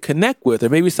able to connect with, or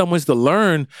maybe someone's to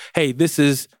learn, hey, this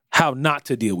is how not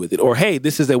to deal with it, or hey,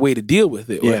 this is a way to deal with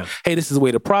it, or hey, this is a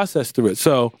way to process through it.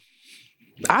 So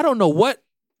I don't know what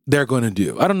they're going to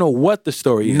do. I don't know what the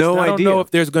story is. No idea. I don't know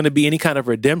if there's going to be any kind of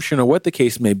redemption or what the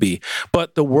case may be.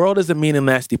 But the world is a mean and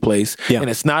nasty place, and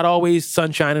it's not always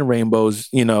sunshine and rainbows,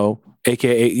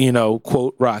 AKA,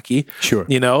 quote, Rocky. Sure.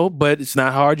 But it's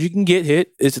not hard you can get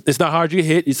hit. It's not hard you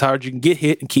hit. It's hard you can get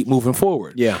hit and keep moving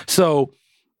forward. Yeah. So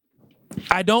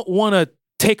I don't want to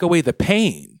take away the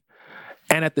pain.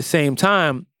 And at the same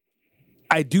time,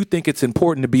 I do think it's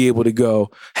important to be able to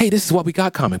go, hey, this is why we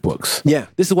got comic books. Yeah.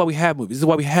 This is why we have movies. This is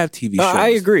why we have TV shows. I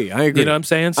agree. You know what I'm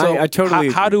saying? So I totally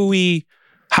agree.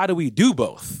 How do we do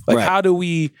both? Like, how do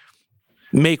we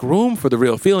make room for the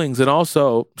real feelings and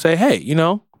also say, hey,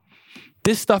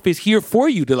 this stuff is here for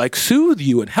you to like soothe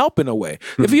you and help in a way.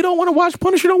 If you don't want to watch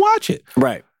Punisher, don't watch it.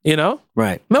 Right. You know?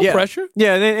 Right. No Yeah. pressure.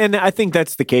 Yeah, and I think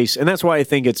that's the case. And that's why I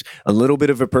think it's a little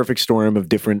bit of a perfect storm of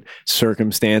different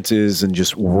circumstances and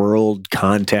just world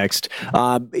context.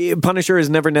 Punisher has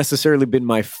never necessarily been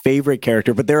my favorite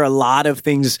character, but there are a lot of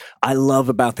things I love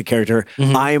about the character.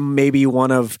 I'm maybe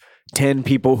one of 10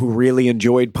 people who really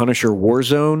enjoyed Punisher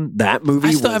Warzone. That movie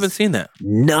I still was haven't seen that.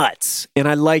 nuts. And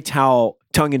I liked how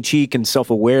tongue-in-cheek and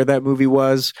self-aware that movie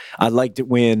was. I liked it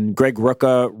when Greg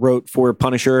Rucka wrote for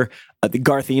Punisher. The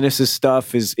Garth Ennis'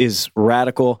 stuff is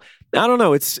radical. I don't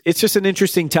know. It's just an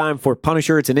interesting time for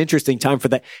Punisher. It's an interesting time for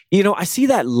that. You know, I see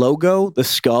that logo, the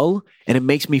skull, and it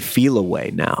makes me feel a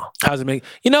way now. How's it make?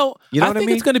 You know what I think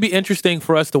mean? it's going to be interesting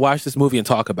for us to watch this movie and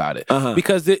talk about it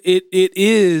because it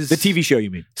is The TV show,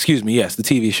 you mean? Excuse me. Yes, the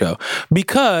TV show,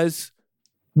 because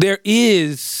there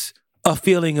is a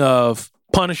feeling of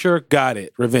Punisher, got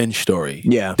it, revenge story,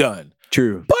 Yeah. done.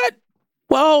 True. But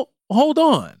well, hold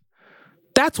on.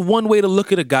 That's one way to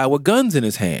look at a guy with guns in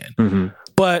his hand.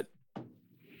 But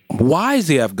why does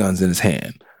he have guns in his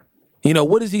hand? You know,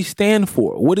 what does he stand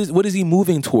for? What is he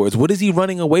moving towards? What is he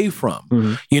running away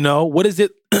from? You know, what is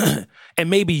it? And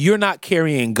maybe you're not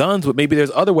carrying guns, but maybe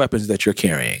there's other weapons that you're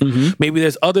carrying. Maybe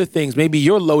there's other things. Maybe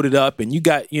you're loaded up and you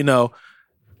got, you know,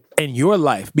 in your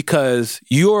life because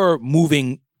you're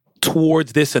moving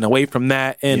towards this and away from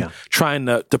that and trying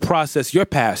to process your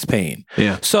past pain.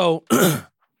 Yeah. So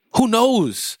who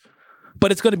knows?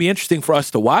 But it's going to be interesting for us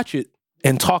to watch it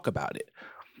and talk about it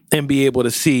and be able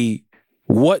to see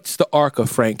what's the arc of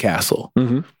Frank Castle.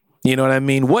 You know what I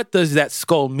mean? What does that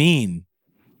skull mean?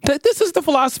 This is the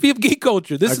philosophy of geek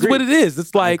culture. This is what it is.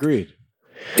 It's like, Agreed.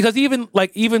 because even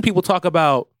people talk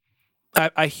about,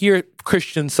 I hear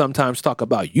Christians sometimes talk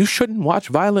about, you shouldn't watch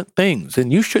violent things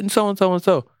and you shouldn't so and so and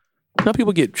so. Now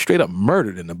people get straight up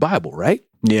murdered in the Bible, right?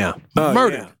 Yeah.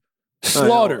 Murdered.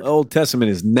 Slaughtered. Old Testament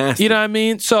is nasty. You know what I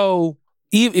mean? So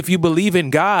if you believe in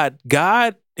God,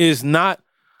 God is not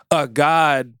a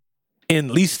God,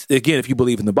 in least, again, if you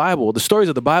believe in the Bible. The stories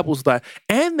of the Bible is like,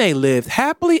 and they lived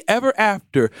happily ever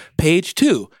after, page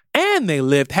 2. And they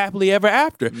lived happily ever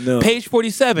after, page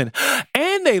 47.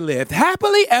 And they lived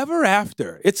happily ever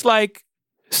after. It's like,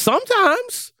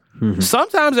 sometimes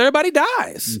everybody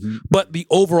dies. But the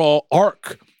overall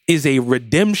arc is a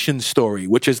redemption story,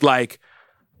 which is like,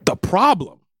 the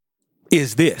problem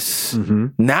is this.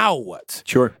 Now what?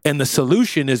 Sure. And the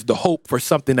solution is the hope for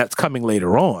something that's coming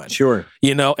later on. Sure.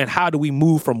 You know, and how do we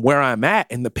move from where I'm at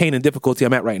and the pain and difficulty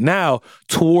I'm at right now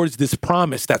towards this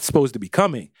promise that's supposed to be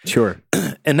coming? Sure.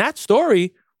 And that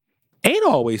story ain't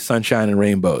always sunshine and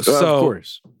rainbows. So, of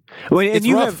course. Well, and it's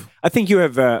you rough. have, I think you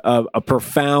have a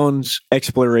profound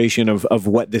exploration of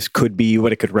what this could be,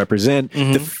 what it could represent,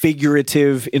 the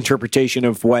figurative interpretation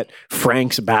of what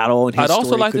Frank's battle and his I'd also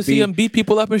story like could to see be. him beat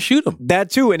people up and shoot them. That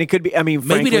too, and it could be. I mean, Maybe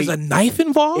frankly, there's a knife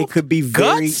involved. it could be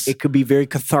very. Guts? It could be very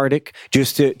cathartic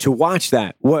just to watch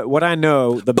that. What I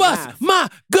know, the Bust math. my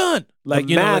gun. Like, The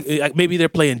you know, math- like maybe they're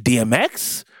playing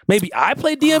DMX. Maybe I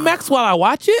play DMX while I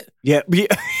watch it. Yeah,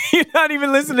 you're not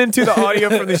even listening to the audio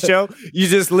from the show. You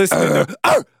just listening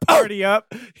to Party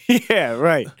Up. Yeah,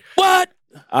 right. What?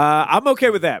 I'm okay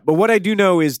with that. But what I do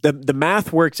know is the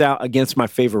math works out against my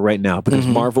favor right now because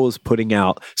Marvel is putting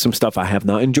out some stuff I have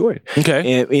not enjoyed.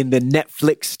 Okay. In the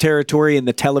Netflix territory, in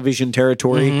the television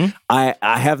territory, I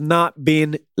have not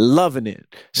been loving it.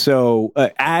 So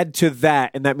add to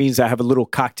that, and that means I have a little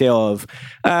cocktail of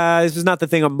this is not the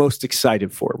thing I'm most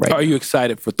excited for right now. Are you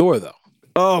excited for Thor, though?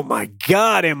 Oh my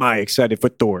God, am I excited for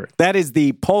Thor. That is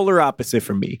the polar opposite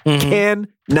for me.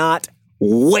 Cannot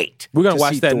wait. We're going to to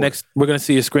watch see that Thor. next. We're going to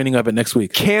see a screening of it next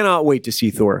week. Cannot wait to see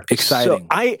Thor. Exciting. So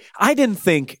I didn't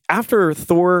think after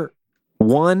Thor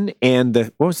 1 and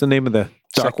what was the name of the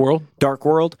Dark World? Dark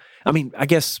World. I mean, I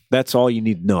guess that's all you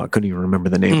need to know. I couldn't even remember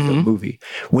the name of the movie.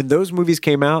 When those movies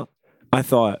came out, I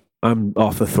thought I'm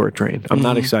off the Thor train. I'm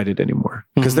not excited anymore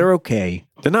because they're okay.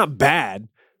 They're not bad.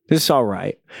 It's all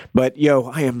right. But yo,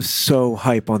 I am so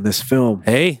hype on this film.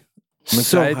 Hey, I'm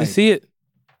excited to see it.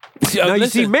 Now you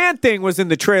see, Man Thing was in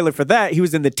the trailer for that. He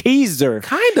was in the teaser.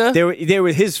 Kinda. There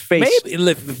was his face. Maybe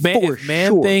if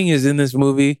Man sure. Thing is in this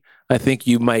movie, I think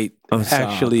you might I'm sorry.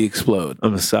 actually explode.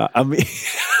 I'm sorry. I mean,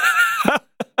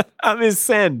 I'm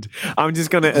ascend. I'm just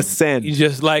gonna ascend. You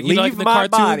just like you know, like Leave the my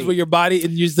cartoons body. where your body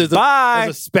and there's Bye.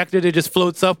 a specter that just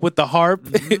floats up with the harp.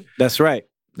 That's right.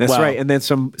 That's Wow. right. And then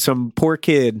some poor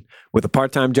kid with a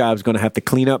part-time job is going to have to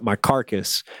clean up my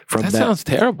carcass from That that. sounds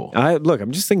terrible. Look,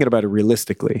 I'm just thinking about it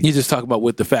realistically. You just talk about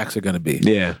what the facts are going to be.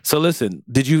 Yeah. So listen,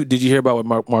 did you hear about what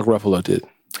Mark Ruffalo did?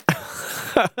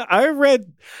 I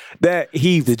read that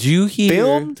he Did you hear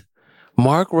filmed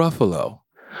Mark Ruffalo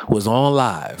was on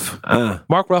live.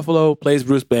 Mark Ruffalo plays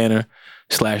Bruce Banner /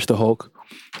 the Hulk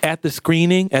at the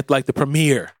screening, at like the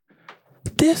premiere.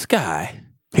 This guy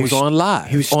was on live.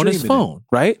 he was on his streaming phone,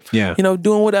 right? Yeah. You know,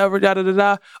 doing whatever,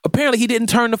 da-da-da-da. Apparently, he didn't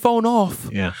turn the phone off.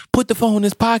 Yeah. Put the phone in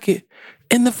his pocket.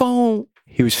 And the phone,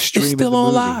 He was streaming still the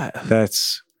on movie.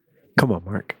 live. Come on,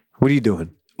 Mark. What are you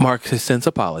doing? Mark has since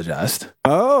apologized.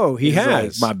 Oh, he He's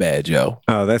has. like, my bad, Joe.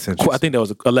 Oh, that's interesting. I think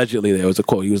allegedly there was a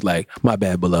quote. He was like, my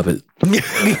bad, beloved.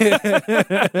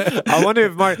 I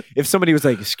wonder if somebody was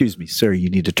like, "Excuse me, sir, you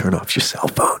need to turn off your cell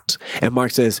phones," and Mark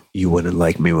says, "You wouldn't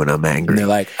like me when I'm angry." And they're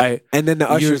like, and then the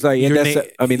usher's like, "Yeah,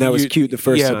 that was cute the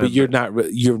first time." but you're not.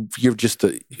 You're just.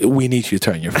 We need you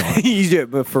to turn your phone. Yeah,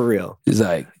 but for real. He's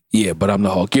like, yeah, but I'm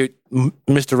the Hulk. You're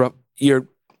Mr. Ruff.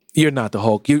 You're not the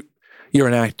Hulk. You're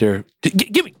an actor.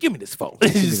 Give me this phone. He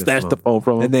just snatched the phone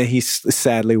from him. And then he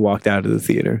sadly walked out of the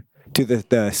theater to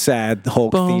the sad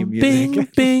Hulk theme Bing,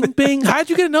 music. bing, bing. How'd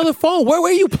you get another phone? Where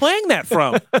are you playing that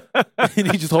from? And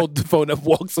he just holds the phone up,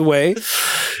 walks away.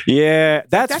 Yeah,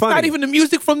 that's funny. Not even the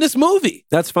music from this movie.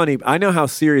 That's funny. I know how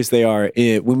serious they are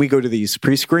when we go to these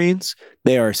pre-screens.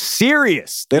 They are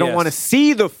serious. They don't Yes. want to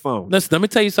see the phone. Listen, let me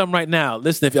tell you something right now.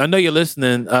 Listen, if I know you're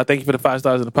listening, thank you for the 5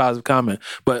 stars and the positive comment.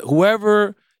 But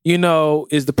whoever,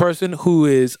 is the person who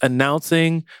is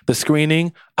announcing the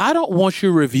screening, I don't want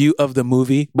your review of the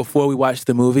movie before we watch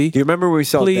the movie. Do you remember when we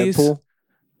saw Please. Deadpool?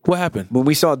 What happened? When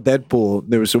we saw Deadpool,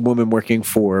 there was a woman working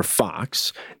for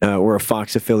Fox or a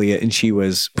Fox affiliate, and she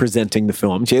was presenting the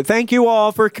film. She said, "Thank you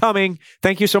all for coming.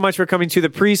 Thank you so much for coming to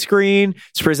the pre-screen.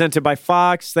 It's presented by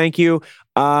Fox. Thank you.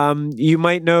 You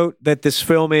might note that this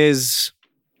film it's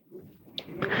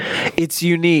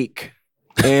unique,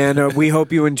 and we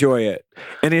hope you enjoy it."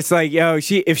 And it's like,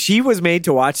 if she was made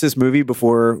to watch this movie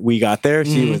before we got there,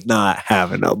 she was not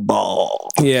having a ball.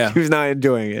 Yeah. She was not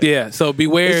enjoying it. Yeah, so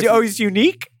beware. It's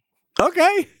unique?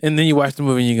 Okay. And then you watch the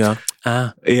movie and you go,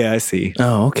 Yeah, I see.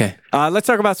 oh, okay. Let's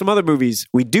talk about some other movies.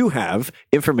 We do have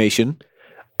information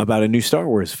about a new Star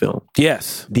Wars film.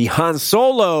 Yes. The Han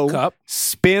Solo Cup.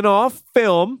 spin-off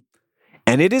film,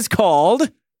 and it is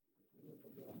called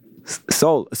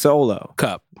Solo.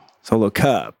 Cup. Solo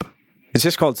Cup. It's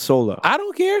just called Solo. I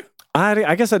don't care.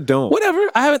 I guess I don't. Whatever.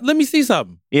 Let me see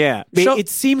something. Yeah. Show- it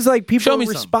seems like people show are me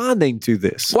something. responding to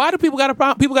this. Why do people got a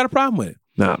problem? People got a problem with it.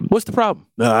 No. What's the problem?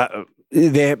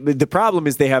 The problem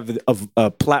is they have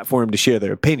a platform to share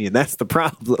their opinion. That's the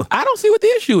problem. I don't see what the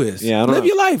issue is. Yeah, I don't Live know.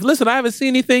 your life. Listen, I haven't seen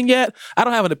anything yet. I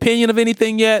don't have an opinion of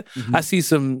anything yet. I see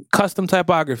some custom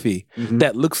typography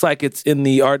that looks like it's in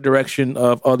the art direction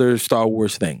of other Star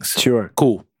Wars things. Sure.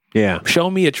 Cool. Yeah. Show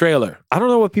me a trailer. I don't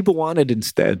know what people wanted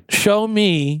instead. Show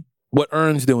me what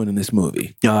Ern's doing in this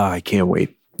movie. I can't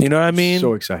wait. You know what I mean?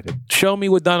 So excited. Show me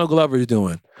what Donald Glover's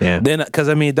doing. Yeah. Then, because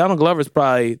Donald Glover's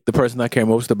probably the person I care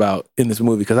most about in this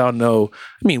movie because I don't know.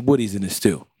 Woody's in this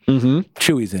too. Mm-hmm.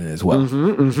 Chewie's in it as well.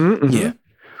 Yeah.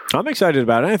 I'm excited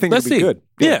about it. I think Let's it'll be see. good.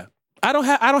 Yeah. I don't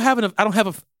have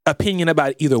an opinion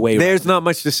about it either way. There's not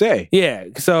much to say. Yeah.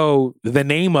 So the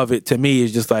name of it to me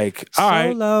is just like, all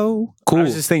right, Solo. cool. I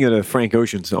was just thinking of the Frank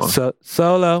Ocean song.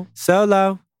 Solo.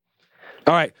 Solo.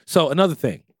 All right. So another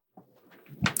thing.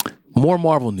 More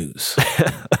Marvel news.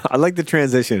 I like the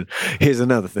transition. Here's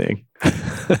another thing.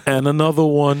 And another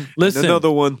one. Listen.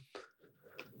 Another one.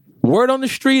 Word on the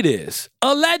street is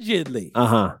allegedly.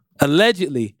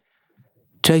 Allegedly,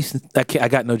 Jason. I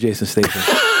got no Jason Statham.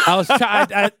 I was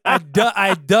trying.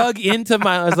 I dug into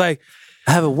I was like,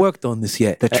 I haven't worked on this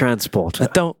yet. The transporter.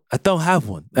 I don't have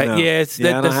one. No. Yeah, I that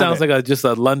don't have sounds it. like just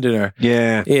a Londoner.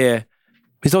 Yeah. Yeah,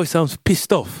 he always sounds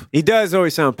pissed off. He does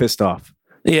always sound pissed off.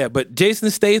 Yeah, but Jason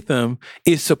Statham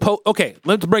is supposed. Okay,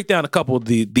 let's break down a couple of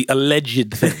the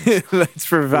alleged things. Let's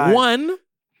provide. One,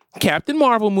 Captain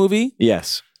Marvel movie.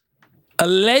 Yes.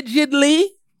 Allegedly,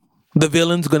 the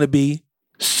villain's going to be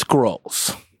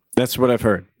Skrulls. That's what I've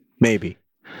heard. Maybe.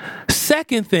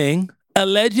 Second thing,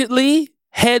 allegedly,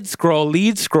 head Skrull,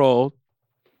 lead Skrull,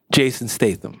 Jason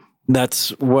Statham. That's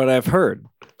what I've heard.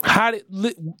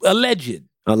 Alleged.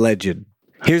 Alleged.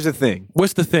 Here's the thing.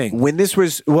 What's the thing? When this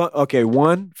was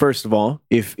first of all,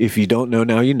 if you don't know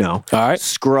now, you know. All right.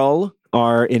 Skrull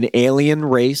are an alien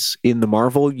race in the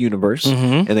Marvel universe,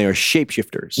 and they are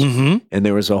shapeshifters. And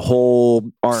there was a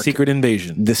whole arc, Secret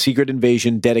Invasion. the Secret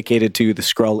Invasion, dedicated to the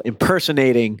Skrull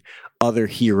impersonating other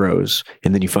heroes.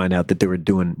 And then you find out that they were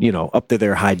doing, up to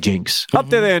their hijinks, up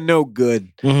to their no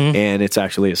good, and it's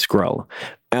actually a Skrull.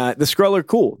 The Skrull are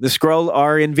cool. The Skrull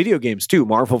are in video games too.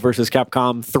 Marvel vs.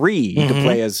 Capcom 3, you can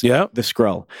play as the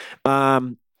Skrull.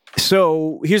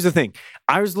 So here's the thing.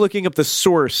 I was looking up the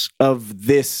source of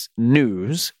this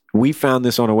news. We found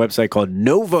this on a website called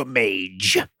Nova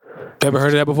Mage. Ever heard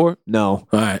of that before? No.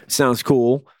 All right. Sounds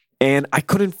cool. And I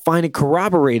couldn't find it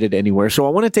corroborated anywhere. So I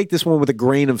want to take this one with a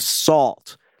grain of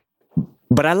salt.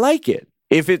 But I like it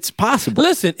if it's possible.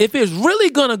 Listen, if it's really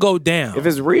gonna go down, If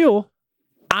it's real,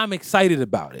 I'm excited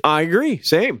about it. I agree.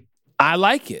 Same. I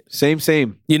like it.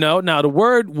 Same. You know, now the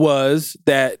word was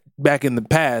that back in the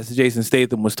past, Jason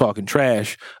Statham was talking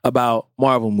trash about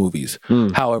Marvel movies.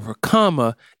 However,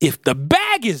 if the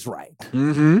bag is right,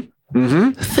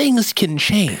 things can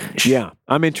change. Yeah,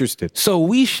 I'm interested. So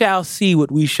we shall see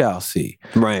what we shall see.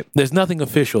 Right. There's nothing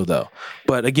official though.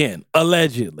 But again,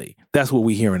 allegedly, that's what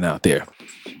we're hearing out there.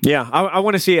 Yeah, I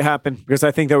want to see it happen because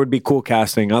I think that would be cool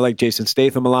casting. I like Jason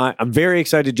Statham a lot. I'm very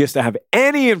excited just to have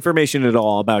any information at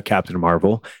all about Captain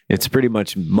Marvel. It's pretty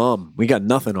much mum. We got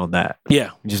nothing on that.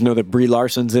 Yeah. We just know that Brie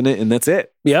Larson's in it, and that's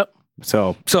it. Yep.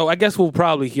 So I guess we'll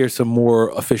probably hear some more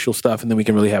official stuff, and then we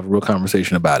can really have a real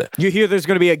conversation about it. you hear there's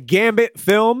going to be a Gambit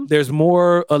film. There's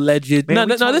more alleged. Man, we No,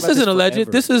 talk this about isn't this alleged.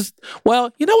 forever. This is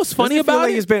you know what's funny Doesn't it feel about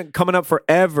like it? it's been coming up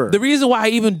forever. The reason why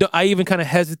I even kind of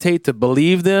hesitate to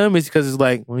believe them is because it's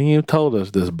like, well, you told us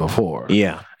this before,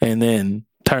 Yeah. and then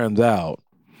turns out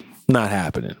not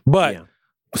happening. But Yeah.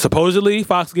 supposedly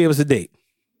Fox gave us a date.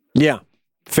 Yeah.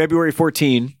 February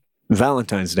 14,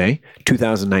 Valentine's Day,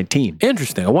 2019.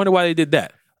 Interesting. I wonder why they did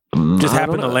that. Just I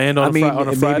happened don't to know. land on a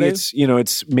maybe Friday.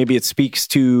 maybe it speaks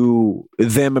to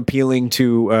them appealing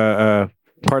to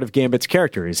part of Gambit's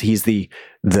character is he's the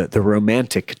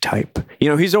romantic type. You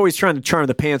know, he's always trying to charm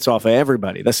the pants off of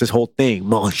everybody. That's his whole thing.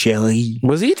 Mon chéri.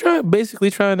 Was he basically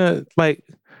trying to like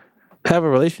have a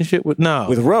relationship with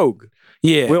With Rogue.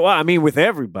 Yeah. Well, I mean, with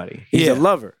everybody. He's Yeah. a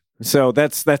lover. So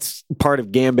that's part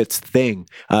of Gambit's thing.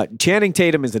 Channing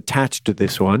Tatum is attached to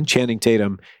this one. Channing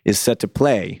Tatum is set to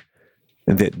play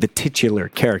the titular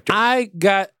character. I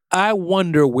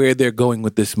wonder where they're going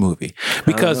with this movie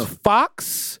because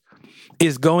Fox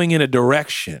is going in a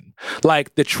direction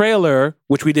like the trailer,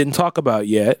 which we didn't talk about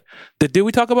yet. Did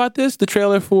we talk about this? The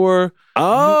trailer for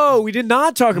we did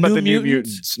not talk about New the New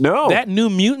Mutants? Mutants. No. that New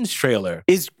Mutants trailer.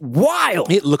 is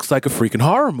wild. It looks like a freaking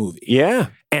horror movie, Yeah.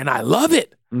 and I love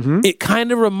it. Mm-hmm. It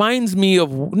kind of reminds me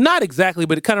of, not exactly,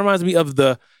 but it kind of reminds me of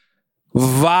the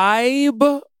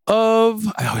vibe of,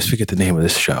 I always forget the name of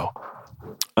this show.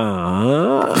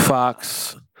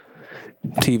 Fox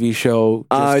TV show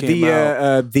just came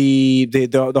out.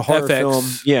 The horror FX. film.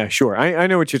 Yeah, sure. I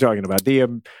know what you're talking about.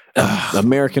 The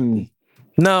American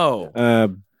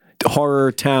No,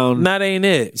 horror town. that ain't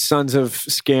it. Sons of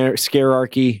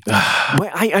Scarearchy.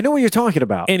 Wait, I know what you're talking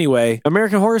about. Anyway,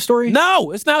 American Horror Story?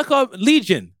 no, it's not called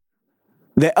Legion.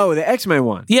 The X-Men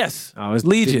one. Yes, I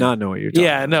Legion. did not know what you're talking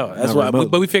Yeah, I know. about. That's Not why, remotely.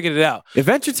 but we figured it out.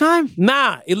 Adventure Time?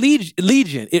 Nah,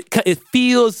 Legion. It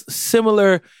feels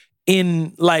similar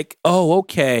in like, oh,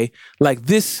 okay, like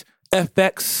this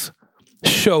FX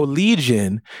show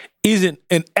Legion isn't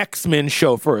an X-Men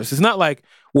show first. It's not like,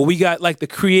 well, we got like the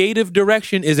creative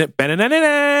direction isn't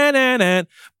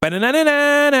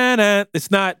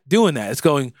it's not doing that. It's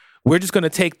going, we're just going to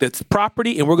take this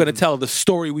property and we're going to tell the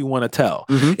story we want to tell.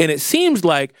 And it seems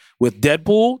like with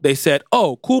Deadpool, they said,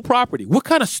 oh, cool property. What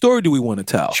kind of story do we want to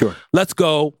tell? Sure. Let's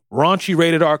go raunchy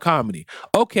rated R comedy.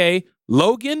 Okay,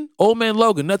 Logan, Old Man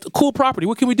Logan, that's a cool property.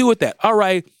 What can we do with that? All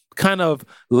right, kind of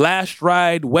last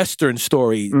ride Western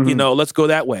story, you know, let's go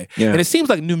that way. Yeah. And it seems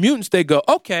like New Mutants, they go,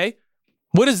 okay,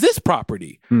 what is this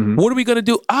property? What are we going to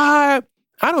do? I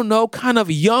don't know, kind of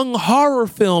young horror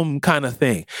film kind of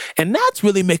thing. And that's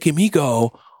really making me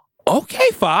go, okay,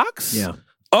 Fox. Yeah.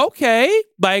 Okay.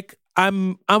 Like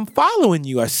I'm following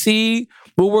you. I see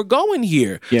where we're going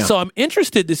here. Yeah. So I'm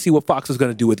interested to see what Fox is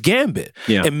going to do with Gambit.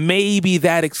 Yeah. And maybe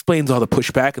that explains all the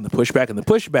pushback and the pushback and the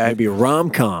pushback. Maybe a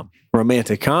rom-com,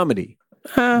 romantic comedy.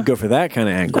 Go for that kind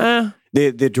of angle.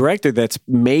 The director that's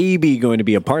maybe going to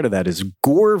be a part of that is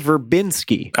Gore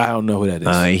Verbinski. I don't know who that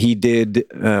is. He did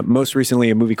most recently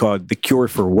a movie called The Cure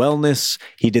for Wellness.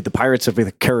 He did the Pirates of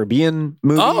the Caribbean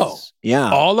movies. Oh.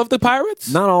 Yeah. All of the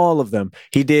pirates? Not all of them.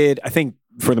 He did, I think,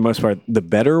 for the most part, the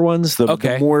better ones,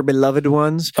 the more beloved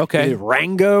ones. Okay. He did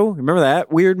Rango. Remember that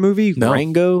weird movie? No.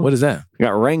 Rango? What is that?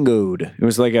 Got Rangoed. It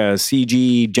was like a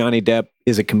CG Johnny Depp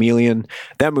is a chameleon.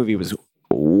 That movie was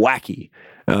wacky.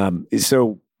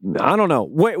 So I don't know.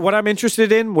 What I'm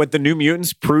interested in, what the New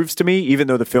Mutants proves to me, even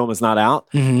though the film is not out,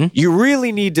 you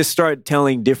really need to start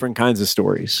telling different kinds of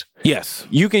stories. Yes.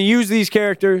 You can use these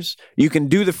characters. You can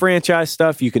do the franchise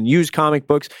stuff. You can use comic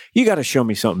books. You got to show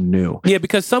me something new. Yeah,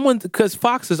 because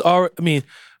Fox is already,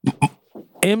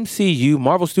 MCU,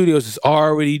 Marvel Studios is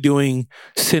already doing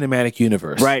cinematic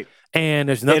universe. Right. And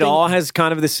there's nothing. It all has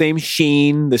kind of the same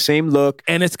sheen, the same look.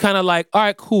 And it's kind of like, all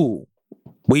right, cool.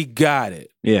 We got it.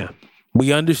 Yeah.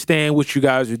 We understand what you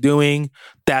guys are doing.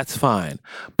 That's fine.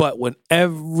 But when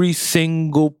every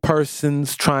single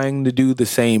person's trying to do the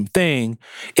same thing,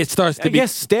 it starts to be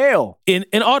stale. And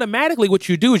automatically what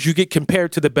you do is you get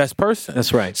compared to the best person.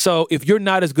 That's right. So if you're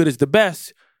not as good as the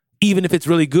best, even if it's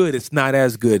really good, it's not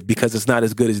as good because it's not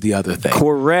as good as the other thing.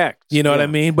 Correct. You know what I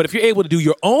mean? But if you're able to do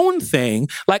your own thing,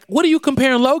 like what are you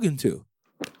comparing Logan to?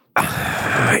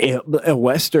 A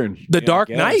Western. The Dark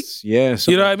Knight. Yeah.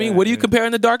 You know what I mean? What are you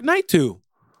comparing the Dark Knight to?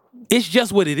 It's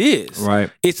just what it is.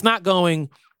 Right. It's not going,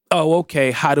 oh,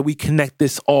 okay, how do we connect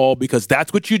this all? Because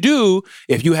that's what you do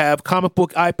if you have comic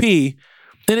book IP.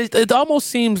 Then it almost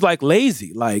seems like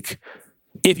lazy. Like,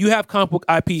 if you have comic book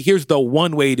IP, here's the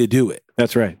one way to do it.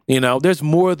 That's right. You know, there's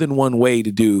more than one way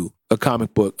to do a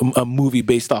comic book, a movie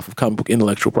based off of comic book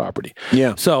intellectual property.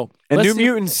 Yeah. So, and New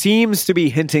Mutants seems to be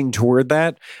hinting toward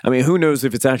that. I mean, who knows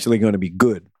if it's actually going to be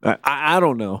good? I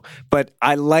don't know. But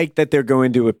I like that they're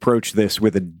going to approach this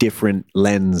with a different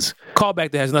lens.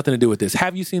 Callback that has nothing to do with this.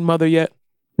 Have you seen Mother yet?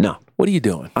 No. What are you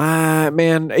doing?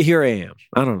 Man, here I am.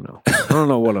 I don't know. I don't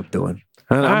know what I'm doing.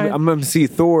 I'm going to see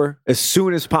Thor as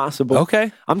soon as possible.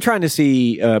 Okay. I'm trying to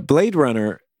see Blade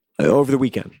Runner over the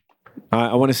weekend.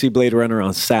 I want to see Blade Runner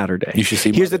on Saturday. You should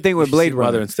see. Here's the thing with Blade Runner.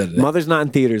 Mother instead of that. Mother's not in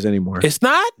theaters anymore. It's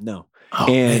not? No. Oh,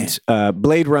 and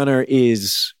Blade Runner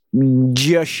is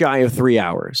just shy of 3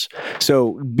 hours.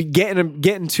 So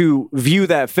getting to view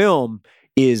that film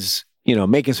is,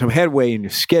 making some headway in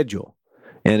your schedule.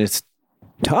 And it's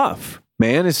tough,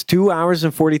 man. It's 2 hours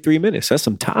and 43 minutes. That's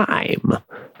some time.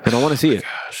 And I want to see it.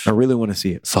 Gosh. I really want to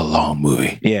see it. It's a long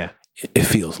movie. Yeah. It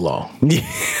feels long.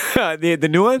 the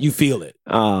new one? You feel it.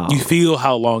 You feel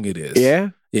how long it is. Yeah?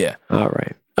 Yeah. All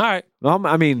right. All right. Well,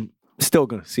 I mean, still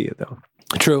going to see it, though.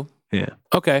 True. Yeah.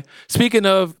 Okay. Speaking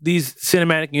of these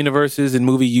cinematic universes and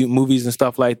movies and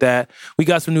stuff like that, we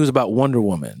got some news about Wonder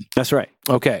Woman. That's right.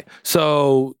 Okay.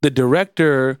 So the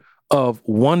director of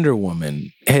Wonder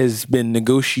Woman has been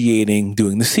negotiating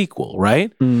doing the sequel,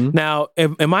 right? Mm-hmm. Now,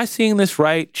 am I seeing this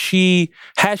right?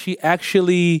 Has she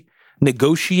actually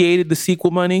negotiated the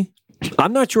sequel money?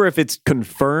 I'm not sure if it's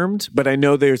confirmed, but I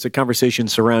know there's a conversation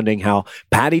surrounding how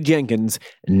Patty Jenkins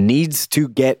needs to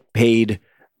get paid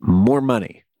more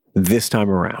money this time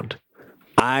around.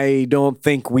 I don't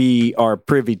think we are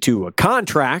privy to a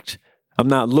contract. I'm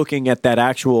not looking at that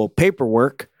actual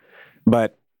paperwork,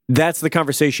 but that's the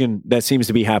conversation that seems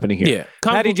to be happening here. Yeah.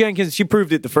 Patty Jenkins, she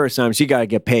proved it the first time. She got to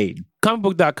get paid.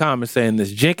 Comicbook.com is saying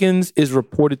this. Jenkins is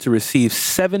reported to receive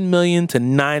 $7 million to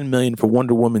 $9 million for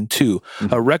Wonder Woman 2,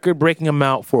 a record-breaking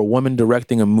amount for a woman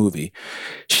directing a movie.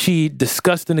 She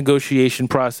discussed the negotiation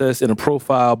process in a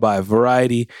profile by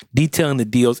Variety, detailing the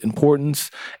deal's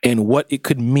importance and what it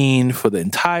could mean for the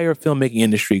entire filmmaking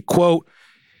industry. Quote,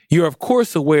 "You're of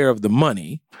course aware of the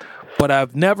money, but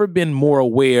I've never been more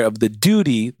aware of the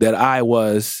duty that I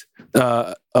was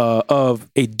of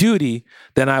a duty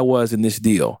than I was in this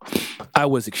deal. I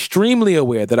was extremely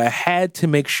aware that I had to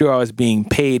make sure I was being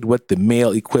paid what the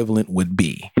male equivalent would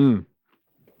be.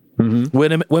 Mm-hmm.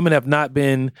 Women have not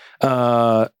been.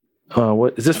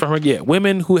 What is this from her? Yeah,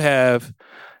 women who have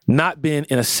not been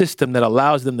in a system that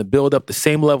allows them to build up the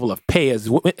same level of pay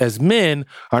as men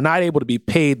are not able to be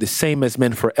paid the same as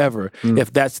men forever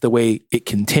if that's the way it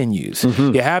continues.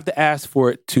 Mm-hmm. You have to ask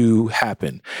for it to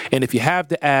happen. And if you have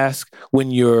to ask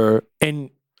you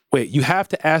have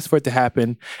to ask for it to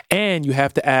happen, and you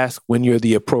have to ask when you're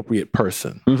the appropriate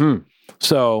person. Mm-hmm.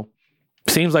 So,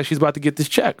 seems like she's about to get this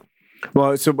check.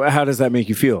 Well, so how does that make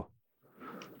you feel?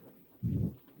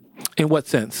 In what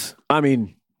sense? I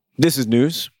mean, this is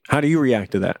news. How do you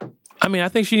react to that? I mean, I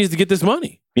think she needs to get this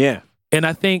money. Yeah. And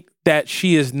I think that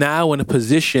she is now in a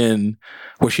position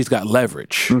where she's got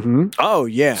leverage. Mm-hmm. Oh,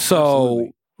 yeah. So,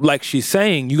 absolutely. Like she's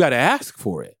saying, you got to ask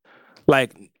for it.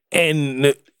 Like,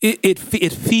 and it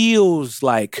feels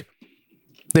like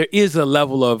there is a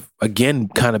level of, again,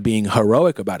 kind of being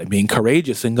heroic about it, being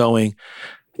courageous and going,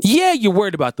 yeah, you're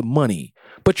worried about the money,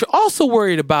 but you're also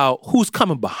worried about who's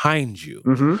coming behind you.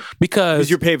 Mm-hmm. Because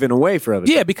you're paving a way for others.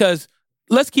 Yeah, because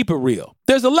let's keep it real.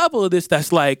 There's a level of this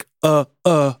that's like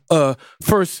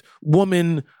first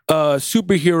woman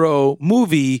superhero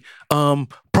movie.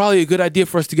 Probably a good idea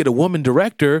for us to get a woman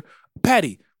director.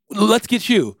 Patty, let's get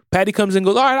you. Patty comes in and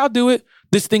goes, all right, I'll do it.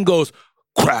 This thing goes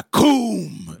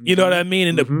crack-coom. You know what I mean?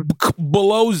 And it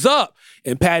blows up.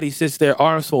 And Patty sits there,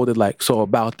 arms folded, like, so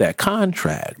about that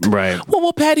contract. Right.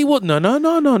 Well, Patty, no.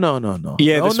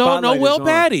 Yeah, No,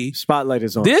 Patty. Spotlight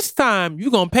is on. This time,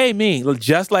 you're going to pay me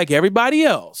just like everybody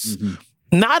else.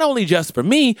 Mm-hmm. Not only just for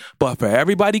me, but for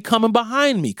everybody coming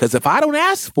behind me. Because if I don't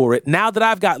ask for it, now that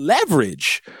I've got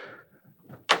leverage,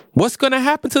 What's going to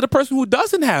happen to the person who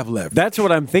doesn't have leverage? That's what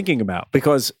I'm thinking about,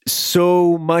 because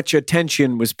so much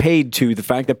attention was paid to the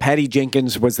fact that Patty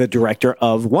Jenkins was the director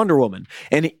of Wonder Woman.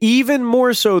 And even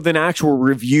more so than actual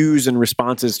reviews and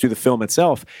responses to the film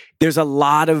itself, there's a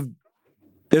lot of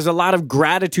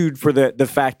gratitude for the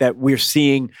fact that we're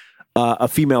seeing a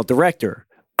female director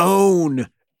own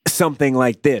something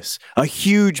like this, a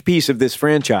huge piece of this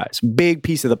franchise, big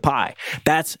piece of the pie.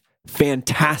 That's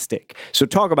fantastic. So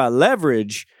talk about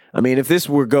leverage. I mean, if this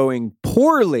were going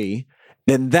poorly,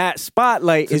 then that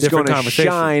spotlight is going to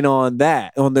shine on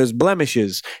those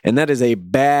blemishes. And that is a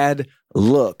bad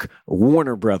look,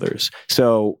 Warner Brothers.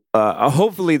 So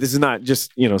hopefully this is not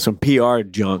just, some PR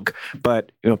junk,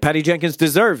 but, Patty Jenkins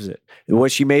deserves it.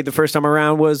 What she made the first time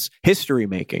around was history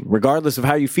making, regardless of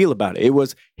how you feel about it. It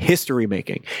was history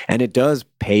making. And it does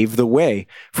pave the way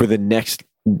for the next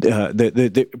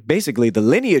basically the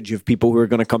lineage of people who are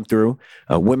going to come through,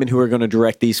 women who are going to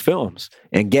direct these films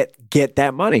and get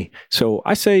that money. So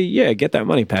I say, get that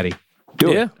money, Patty.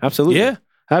 Do it. Absolutely. Yeah,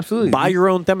 absolutely. Buy your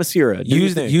own Themyscira.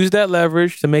 Use that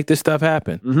leverage to make this stuff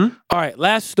happen. Mm-hmm. All right,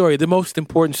 last story, the most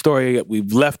important story.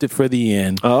 We've left it for the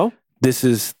end. Oh, this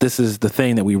is the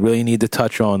thing that we really need to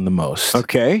touch on the most.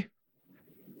 Okay.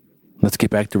 Let's get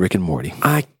back to Rick and Morty.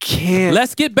 I can't.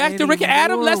 Let's get back to Rick and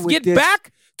Adam. Let's get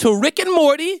back to Rick and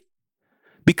Morty,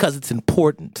 because it's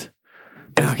important.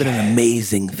 There's been an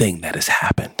amazing thing that has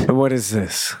happened. What is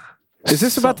this? Is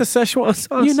this about the Szechuan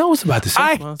sauce? You know it's about the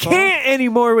Szechuan sauce. I can't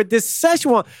anymore with this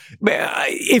Szechuan. Man,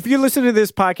 if you're listening to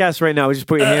this podcast right now, just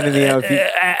put your hand in the air.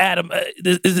 Adam,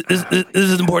 this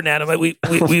is important, Adam. We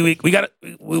gotta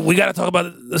talk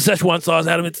about the Szechuan sauce,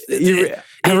 Adam.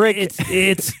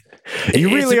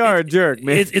 You really are a jerk,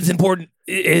 man. It's important.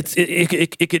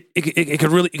 It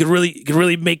could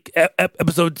really make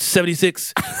episode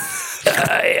 76.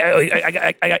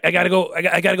 I gotta go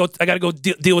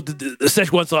deal with the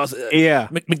Szechuan sauce. Yeah,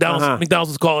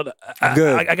 McDonald's is calling.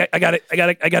 Good. I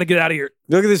gotta get out of here.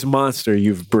 Look at this monster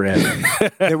you've bred.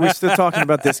 That we're still talking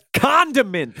about this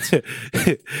condiment.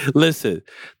 Listen,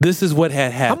 this is what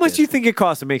had happened. How much do you think it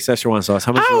costs to make Szechuan sauce?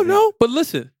 How much? I don't know, but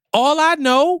listen, all I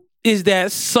know is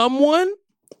that someone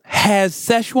has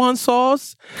Szechuan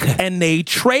sauce and they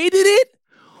traded it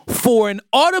for an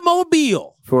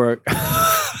automobile. For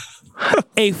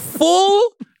a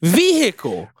full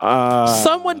vehicle.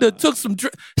 Someone that took some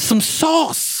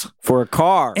sauce for a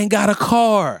car and got a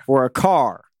car. For a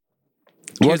car.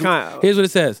 Here's what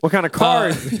it says. What kind of car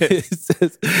is it?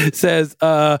 It says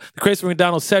the Christopher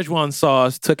McDonald's Szechuan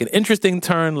sauce took an interesting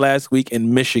turn last week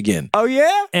in Michigan. Oh,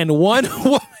 yeah? And one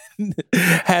woman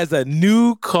has a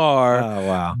new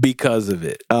car because of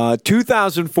it.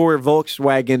 2004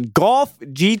 Volkswagen Golf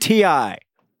GTI.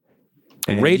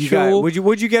 And Rachel,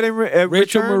 would you get in Rachel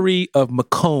return? Marie of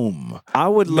Macomb. I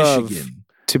would love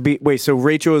to be. Wait, so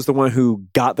Rachel is the one who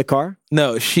got the car?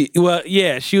 No, she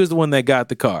was the one that got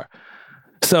the car.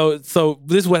 So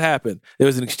this is what happened. There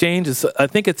was an exchange. It says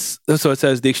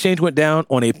the exchange went down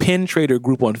on a pin trader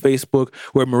group on Facebook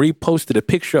where Marie posted a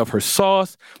picture of her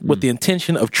sauce with the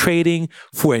intention of trading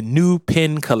for a new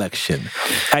pin collection.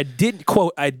 I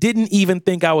didn't even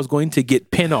think I was going to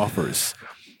get pin offers.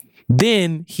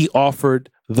 Then he offered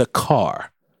the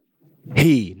car.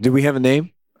 Do we have a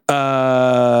name?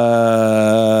 I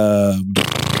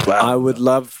would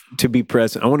love to be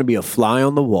present. I want to be a fly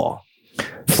on the wall.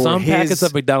 Some packets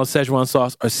of McDonald's Szechuan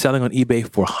sauce are selling on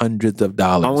eBay for hundreds of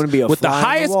dollars. I want to be a with fly the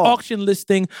highest on the wall. auction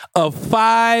listing of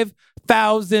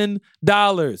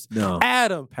 $5,000. No.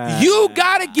 Adam, you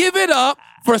gotta give it up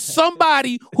for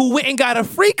somebody who went and got a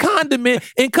free condiment,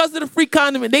 and because of the free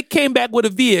condiment, they came back with a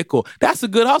vehicle. That's a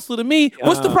good hustle to me.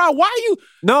 What's the problem? Why are you?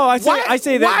 No, I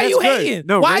say that. Why are you hating?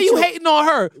 No, why are you hating on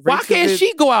her? Why can't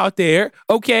she go out there,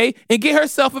 and get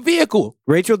herself a vehicle?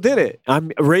 Rachel did it.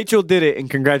 Rachel did it, and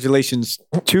congratulations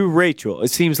to Rachel. It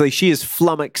seems like she is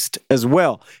flummoxed as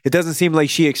well. It doesn't seem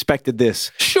like she expected this.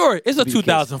 Sure, it's a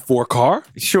 2004 car.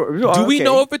 Sure. Do we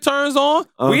know if it turns on?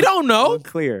 We don't know.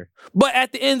 Unclear. But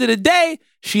at the end of the day,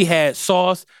 she had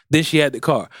sauce, then she had the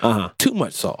car. Too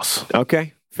much sauce.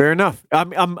 Okay, fair enough.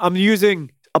 I'm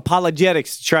using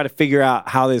apologetics to try to figure out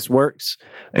how this works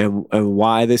and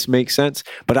why this makes sense.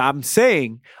 But I'm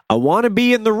saying I want to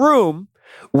be in the room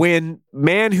when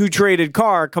man who traded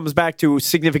car comes back to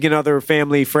significant other,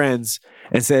 family, friends,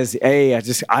 and says, "Hey, I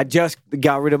just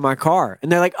got rid of my car," and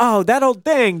they're like, "Oh, that old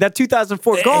thing, that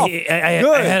 2004 Golf,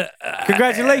 good,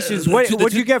 congratulations!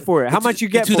 What'd you get for it? How much you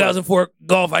get? 2004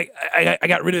 Golf, I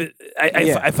got rid of it.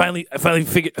 I finally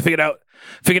figured out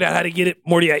how to get it,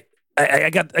 Morty. I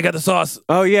got the sauce.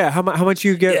 Oh yeah, how much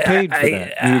you get paid for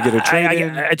that? You get a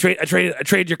trade-in? I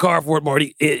trade your car for it,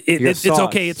 Morty. It's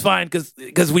okay. It's fine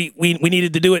because we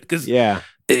needed to do it because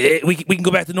we can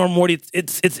go back to normal, Morty.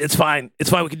 It's fine. It's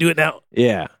fine. We can do it now.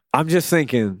 Yeah, I'm just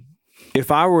thinking,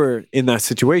 if I were in that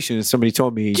situation and somebody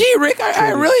told me, "Gee, Rick,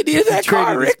 I really needed that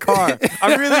car, Rick. I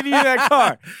really needed that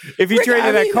car." If you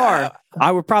traded that car,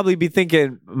 I would probably be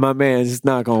thinking, "My man, it's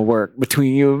not going to work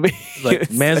between you and me." Like,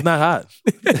 man's not hot.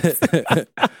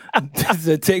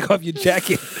 Said, take off your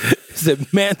jacket.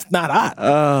 Said, man's not hot.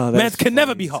 Oh, man's can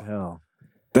never be hot. Hell.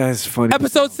 That's funny.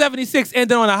 Episode 76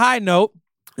 ended on a high note.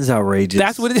 It's outrageous.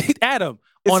 That's what it is, Adam.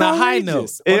 It's on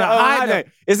outrageous. A high note.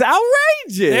 It's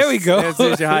outrageous. There we go.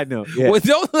 That's your high note. Yeah. Well,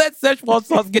 don't let Szechuan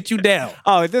sauce get you down.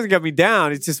 Oh, it doesn't get me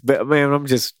down. It's just, man, I'm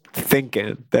just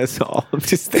thinking. That's all. I'm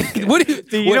just thinking. What do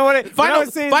you know what?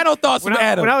 Final thoughts from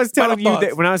Adam. When I was telling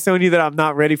you that I'm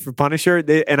not ready for Punisher,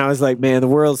 and I was like, man, the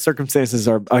world's circumstances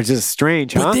are just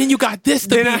strange, huh? But then you got this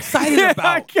to be excited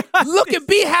about. Look and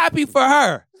be happy for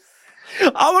her.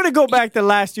 I want to go back to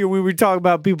last year when we were talking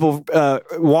about people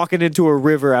walking into a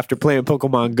river after playing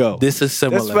Pokemon Go. This is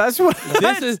similar. This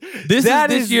is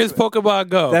this year's Pokemon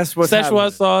Go. That's what's Szechuan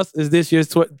happening. sauce is this year's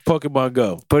Pokemon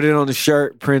Go. Put it on the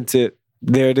shirt, print it.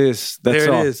 There it is. That's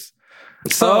all. There it is.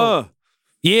 So,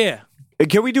 yeah.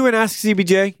 Can we do an Ask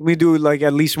CBJ? Can we do like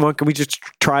at least one? Can we just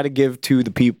try to give to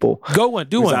the people? Go one.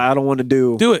 Do one. I don't want to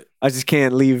do it. I just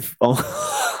can't leave.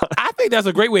 I think that's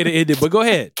a great way to end it, but go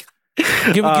ahead.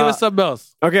 Give us something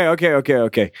else. Okay.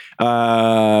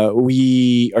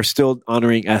 We are still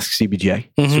honoring Ask CBJ.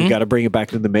 So we got to bring it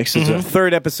back into the mix. It's our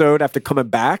third episode after coming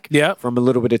back from a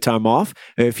little bit of time off.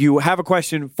 If you have a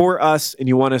question for us and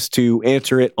you want us to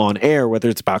answer it on air, whether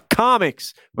it's about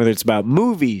comics, whether it's about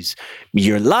movies,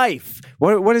 your life,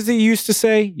 what is it you used to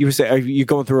say? You would say, are you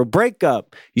going through a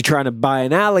breakup? You trying to buy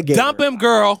an alligator? Dump him,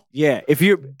 girl. Yeah. If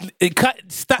you cut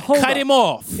him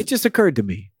off. It just occurred to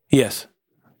me. Yes.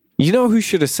 You know who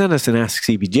should have sent us an Ask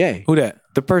CBJ? Who that?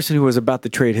 The person who was about to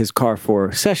trade his car for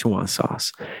Szechuan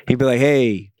sauce. He'd be like,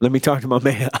 hey, let me talk to my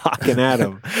man, Hawk and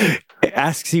Adam.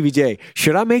 Ask CBJ,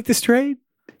 should I make this trade?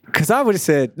 Because I would have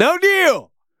said, no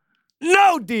deal.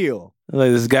 No deal.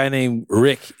 Like this guy named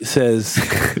Rick says,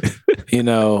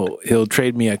 he'll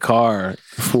trade me a car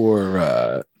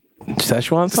for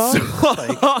Szechuan sauce?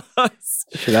 Like,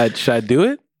 should I do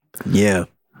it? Yeah.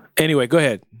 Anyway, go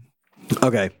ahead.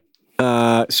 Okay.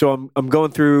 So I'm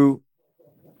going through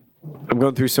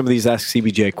some of these Ask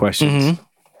CBJ questions,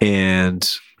 and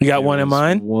you got one in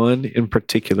mind. One in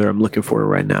particular, I'm looking for it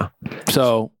right now.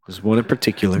 So there's one in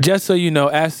particular. Just so you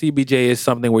know, Ask CBJ is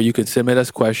something where you can submit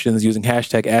us questions using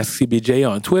hashtag AskCBJ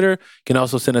on Twitter. You can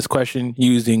also send us questions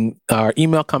using our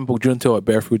email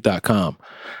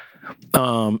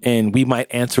comicbookjunto@bearfruit.com, and we might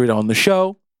answer it on the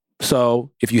show. So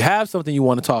if you have something you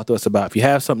want to talk to us about, if you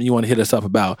have something you want to hit us up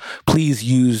about, please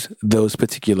use those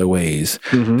particular ways.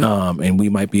 And we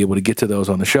might be able to get to those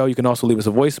on the show. You can also leave us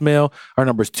a voicemail. Our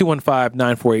number is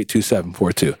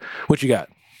 215-948-2742. What you got?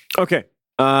 Okay.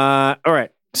 All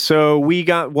right. So we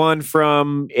got one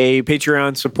from a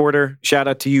Patreon supporter. Shout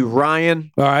out to you,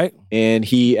 Ryan. All right. And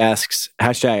he asks,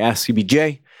 hashtag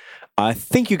AskCBJ. I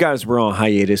think you guys were on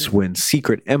hiatus when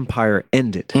Secret Empire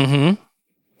ended.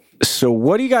 So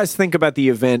what do you guys think about the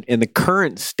event and the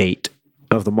current state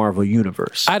of the Marvel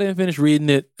Universe? I didn't finish reading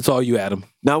it. It's all you, Adam.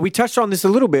 Now, we touched on this a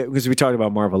little bit because we talked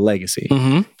about Marvel Legacy.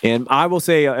 And I will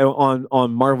say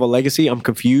on Marvel Legacy, I'm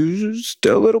confused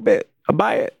a little bit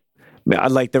by it. I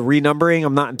like the renumbering.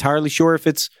 I'm not entirely sure if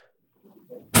it's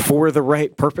for the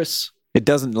right purpose. It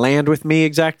doesn't land with me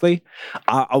exactly.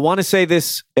 I want to say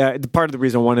this, part of the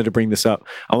reason I wanted to bring this up,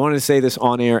 I wanted to say this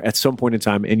on air at some point in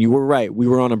time, and you were right, we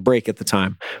were on a break at the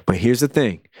time. But here's the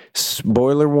thing,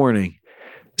 spoiler warning,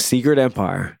 Secret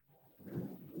Empire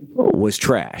was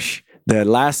trash. The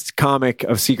last comic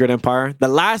of Secret Empire, the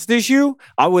last issue,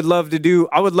 I would love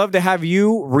to have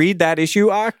you read that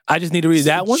issue, Ak. I just need to read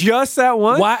that one? Just that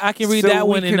one? Why? I can read that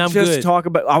one and I'm just good. Talk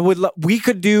about, we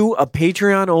could do a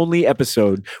Patreon only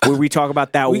episode where we talk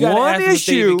about that one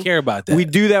issue. Care about that. We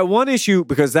do that one issue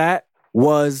because that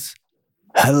was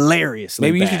hilarious.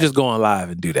 Maybe you should just go on live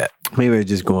and do that. Maybe I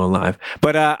just go on live.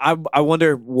 But I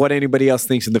wonder what anybody else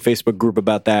thinks in the Facebook group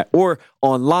about that. Or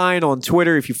online, on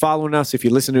Twitter, if you're following us, if you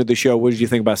listen to the show, what did you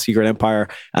think about Secret Empire?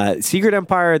 Secret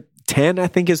Empire 10, I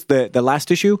think, is the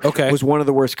last issue. Okay. Was one of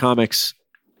the worst comics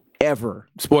ever.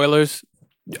 Spoilers.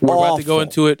 We're about to go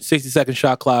into it. 60-second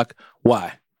shot clock.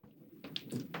 Why?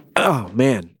 Oh,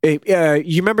 man.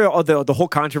 You remember the whole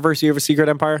controversy over Secret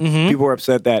Empire? People were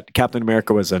upset that Captain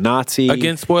America was a Nazi.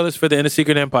 Again, spoilers for the end of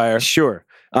Secret Empire. Sure.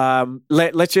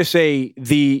 Let's just say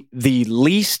the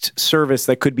least service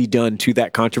that could be done to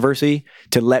that controversy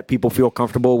to let people feel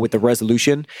comfortable with the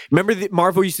resolution. Remember that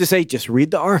Marvel used to say, just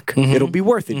read the arc. It'll be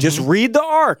worth it. Just read the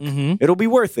arc. It'll be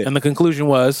worth it. And the conclusion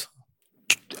was?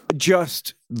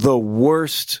 Just the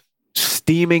worst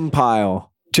steaming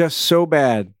pile. Just so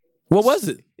bad. What was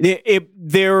it?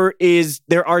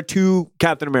 There are 2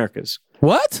 Captain Americas.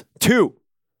 What? 2.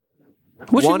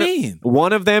 What you mean?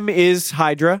 One of them is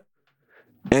Hydra,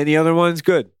 and the other one's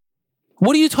good.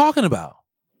 What are you talking about?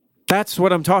 That's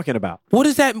what I'm talking about. What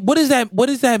does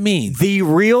that mean? The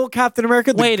real Captain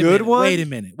America, the good one. Wait a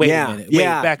minute.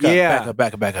 Back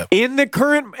up. In the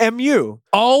current MU,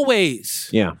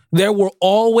 always. There were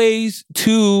always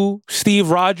 2 Steve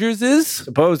Rogerses.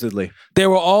 Supposedly. There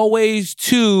were always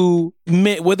 2.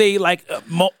 Were they like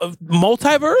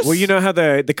multiverse? Well, you know how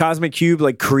the Cosmic Cube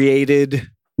like created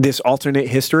this alternate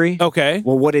history? Okay.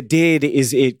 Well, what it did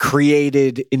is it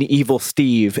created an evil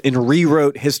Steve and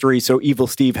rewrote history so evil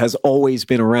Steve has always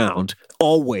been around.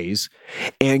 Always.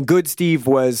 And good Steve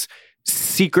was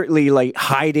secretly like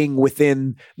hiding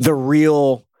within the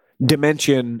real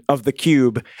dimension of the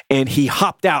cube, and he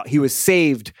hopped out. He was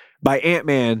saved by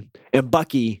Ant-Man and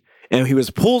Bucky, and he was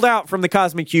pulled out from the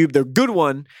Cosmic Cube, the good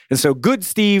one. And so good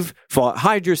Steve fought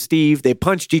Hydra Steve. They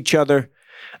punched each other.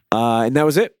 And that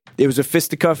was it. It was a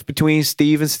fisticuff between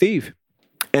Steve and Steve.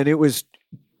 And it was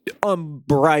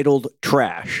unbridled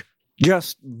trash.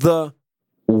 Just the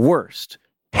worst.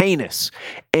 Heinous.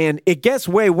 And it gets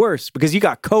way worse because you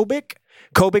got Kobik.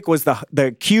 Kobik was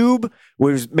the cube,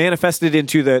 was manifested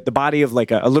into the body of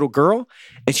like a little girl.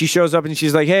 And she shows up and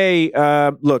she's like, hey,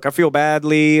 look, I feel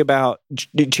badly about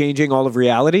changing all of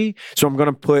reality. So I'm going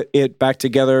to put it back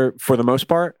together for the most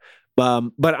part.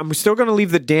 But I'm still going to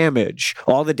leave the damage,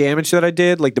 all the damage that I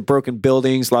did, like the broken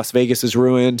buildings, Las Vegas is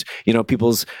ruined,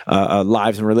 people's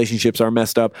lives and relationships are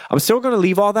messed up. I'm still going to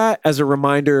leave all that as a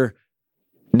reminder,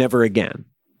 never again.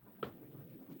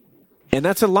 And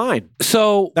that's a line.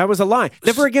 So that was a line.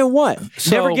 Never again what?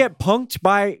 Never get punked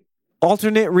by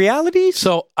alternate realities?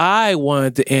 So I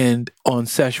wanted to end on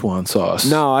Szechuan sauce.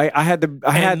 No, I had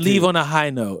to leave on a high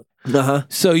note. Uh-huh.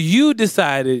 So you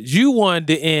decided you wanted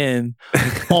to end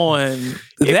on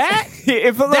that?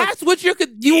 That's what you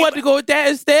wanted to go with that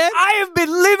instead? I have been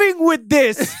living with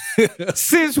this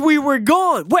since we were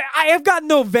gone. I have got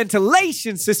no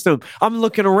ventilation system. I'm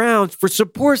looking around for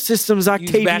support systems.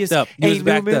 Octavius ain't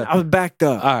Newman. I was backed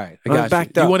up. All right, I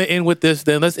got you. You want to end with this?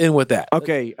 Then let's end with that.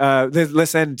 Okay,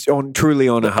 let's end truly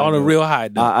on a high note. On a real high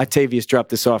note. Octavius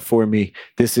dropped this off for me.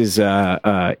 This is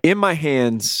in my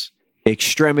hands.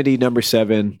 Extremity number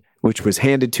 7, which was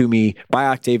handed to me by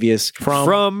Octavius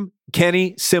from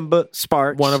Kenny Simba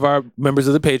Sparks, one of our members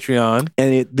of the Patreon.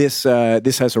 And this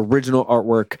has original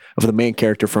artwork of the main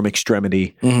character from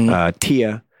Extremity,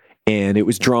 Tia, and it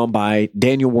was drawn by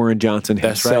Daniel Warren Johnson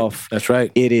himself. That's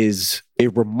right. It is a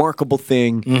remarkable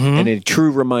thing and a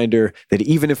true reminder that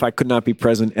even if I could not be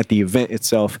present at the event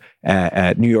itself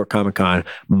at New York Comic Con,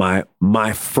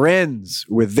 my friends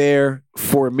were there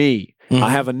for me. I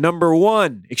have a number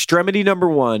 1, Extremity number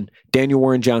 1. Daniel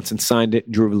Warren Johnson signed it,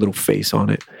 drew a little face on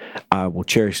it. I will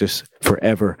cherish this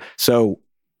forever. So,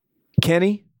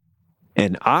 Kenny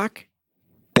and Ak,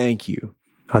 thank you.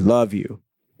 I love you.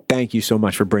 Thank you so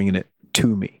much for bringing it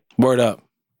to me. Word up.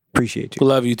 Appreciate you.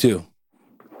 Love you too.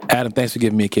 Adam, thanks for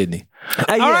giving me a kidney.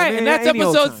 All right, and that's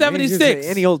episode 76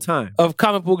 any old time of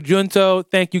Comic Book Junto.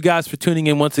 Thank you guys for tuning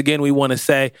in once again. We want to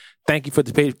say thank you to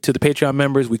the Patreon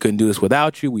members. We couldn't do this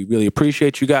without you. We really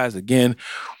appreciate you guys. Again,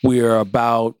 we're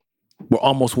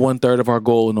almost 1/3 of our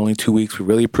goal in only 2 weeks. We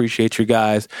really appreciate you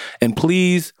guys. And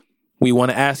please, we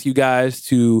want to ask you guys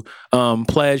to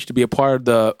pledge to be a part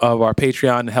of our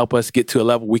Patreon and help us get to a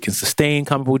level we can sustain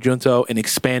Comic Book Junto and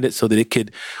expand it so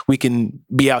that we can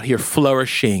be out here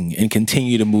flourishing and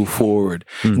continue to move forward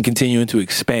and continuing to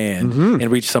expand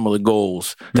and reach some of the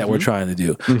goals that we're trying to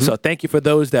do. So thank you for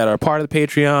those that are part of the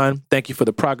Patreon. Thank you for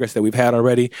the progress that we've had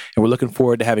already. And we're looking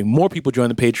forward to having more people join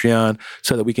the Patreon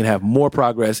so that we can have more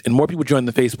progress and more people join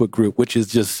the Facebook group, which is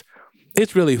just...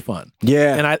 It's really fun.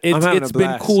 Yeah. And it's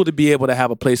been cool to be able to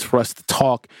have a place for us to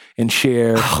talk and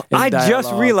share. And I dialogue.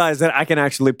 just realized that I can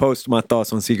actually post my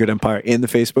thoughts on Secret Empire in the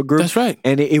Facebook group. That's right.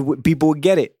 And people would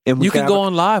get it. And you can go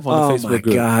on live on the Facebook group. Oh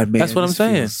my God, man. That's what I'm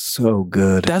saying. Feels so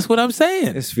good. That's what I'm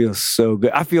saying. This feels so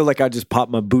good. I feel like I just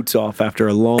popped my boots off after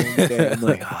a long day. I'm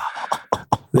like,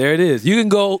 there it is. You can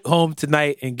go home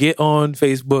tonight and get on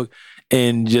Facebook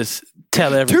and just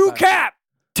tell everybody.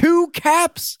 2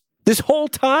 caps. This whole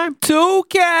time? 2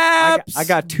 caps. I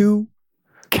got 2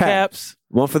 caps.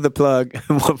 One for the plug,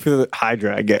 one for the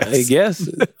Hydra, I guess. I guess.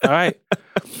 All right.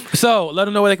 So let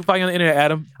them know where they can find you on the internet,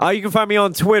 Adam. You can find me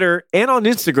on Twitter and on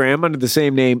Instagram under the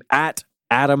same name at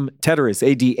Adam Teterus,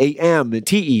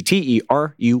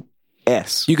 AdamTeterus.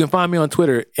 You can find me on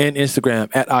Twitter and Instagram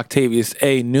at Octavius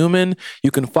A. Newman.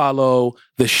 You can follow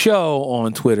the show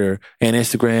on Twitter and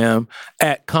Instagram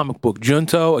at Comic Book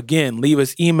Junto. Again, leave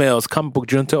us emails,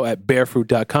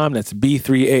 comicbookjunto@bearfruit.com. That's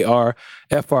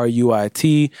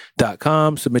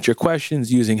B3ARFRUIT.com. Submit your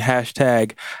questions using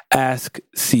hashtag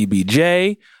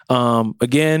AskCBJ.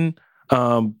 Again,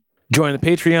 join the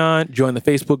Patreon, join the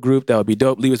Facebook group. That would be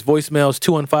dope. Leave us voicemails,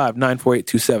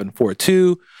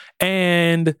 215-948-2742.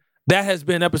 And that has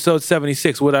been episode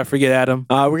 76. What did I forget, Adam?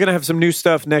 We're going to have some new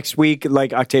stuff next week.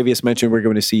 Like Octavius mentioned, we're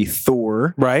going to see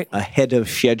Thor. Right. Ahead of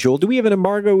schedule. Do we have an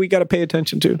embargo we got to pay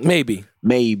attention to? Maybe.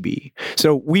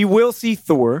 So we will see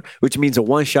Thor, which means a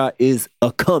one-shot is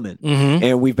a-coming. Mm-hmm.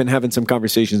 And we've been having some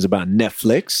conversations about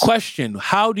Netflix. Question,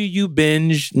 how do you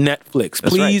binge Netflix?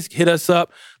 That's Please hit us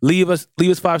up. Leave us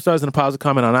 5 stars and a positive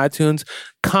comment on iTunes.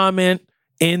 Comment.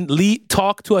 And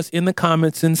talk to us in the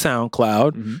comments in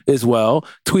SoundCloud as well.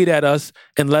 Tweet at us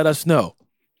and let us know.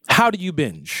 How do you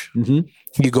binge? Mm-hmm.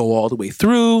 You go all the way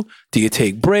through? Do you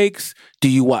take breaks? Do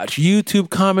you watch YouTube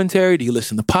commentary? Do you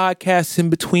listen to podcasts in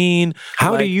between?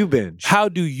 How do you binge? How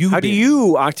do you How binge? do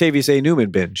you, Octavius A.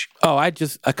 Newman, binge? Oh, I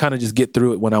kind of just get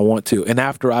through it when I want to. And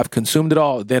after I've consumed it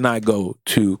all, then I go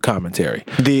to commentary.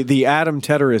 The Adam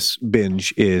Teterus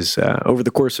binge is over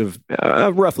the course of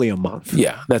roughly a month.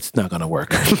 Yeah, that's not going to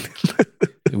work.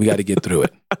 We got to get through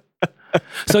it.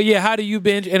 So yeah, how do you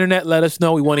binge? Internet, let us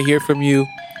know. We want to hear from you.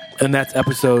 And that's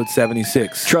episode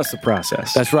 76. Trust the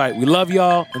process. That's right. We love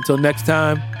y'all. Until next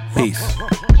time, peace.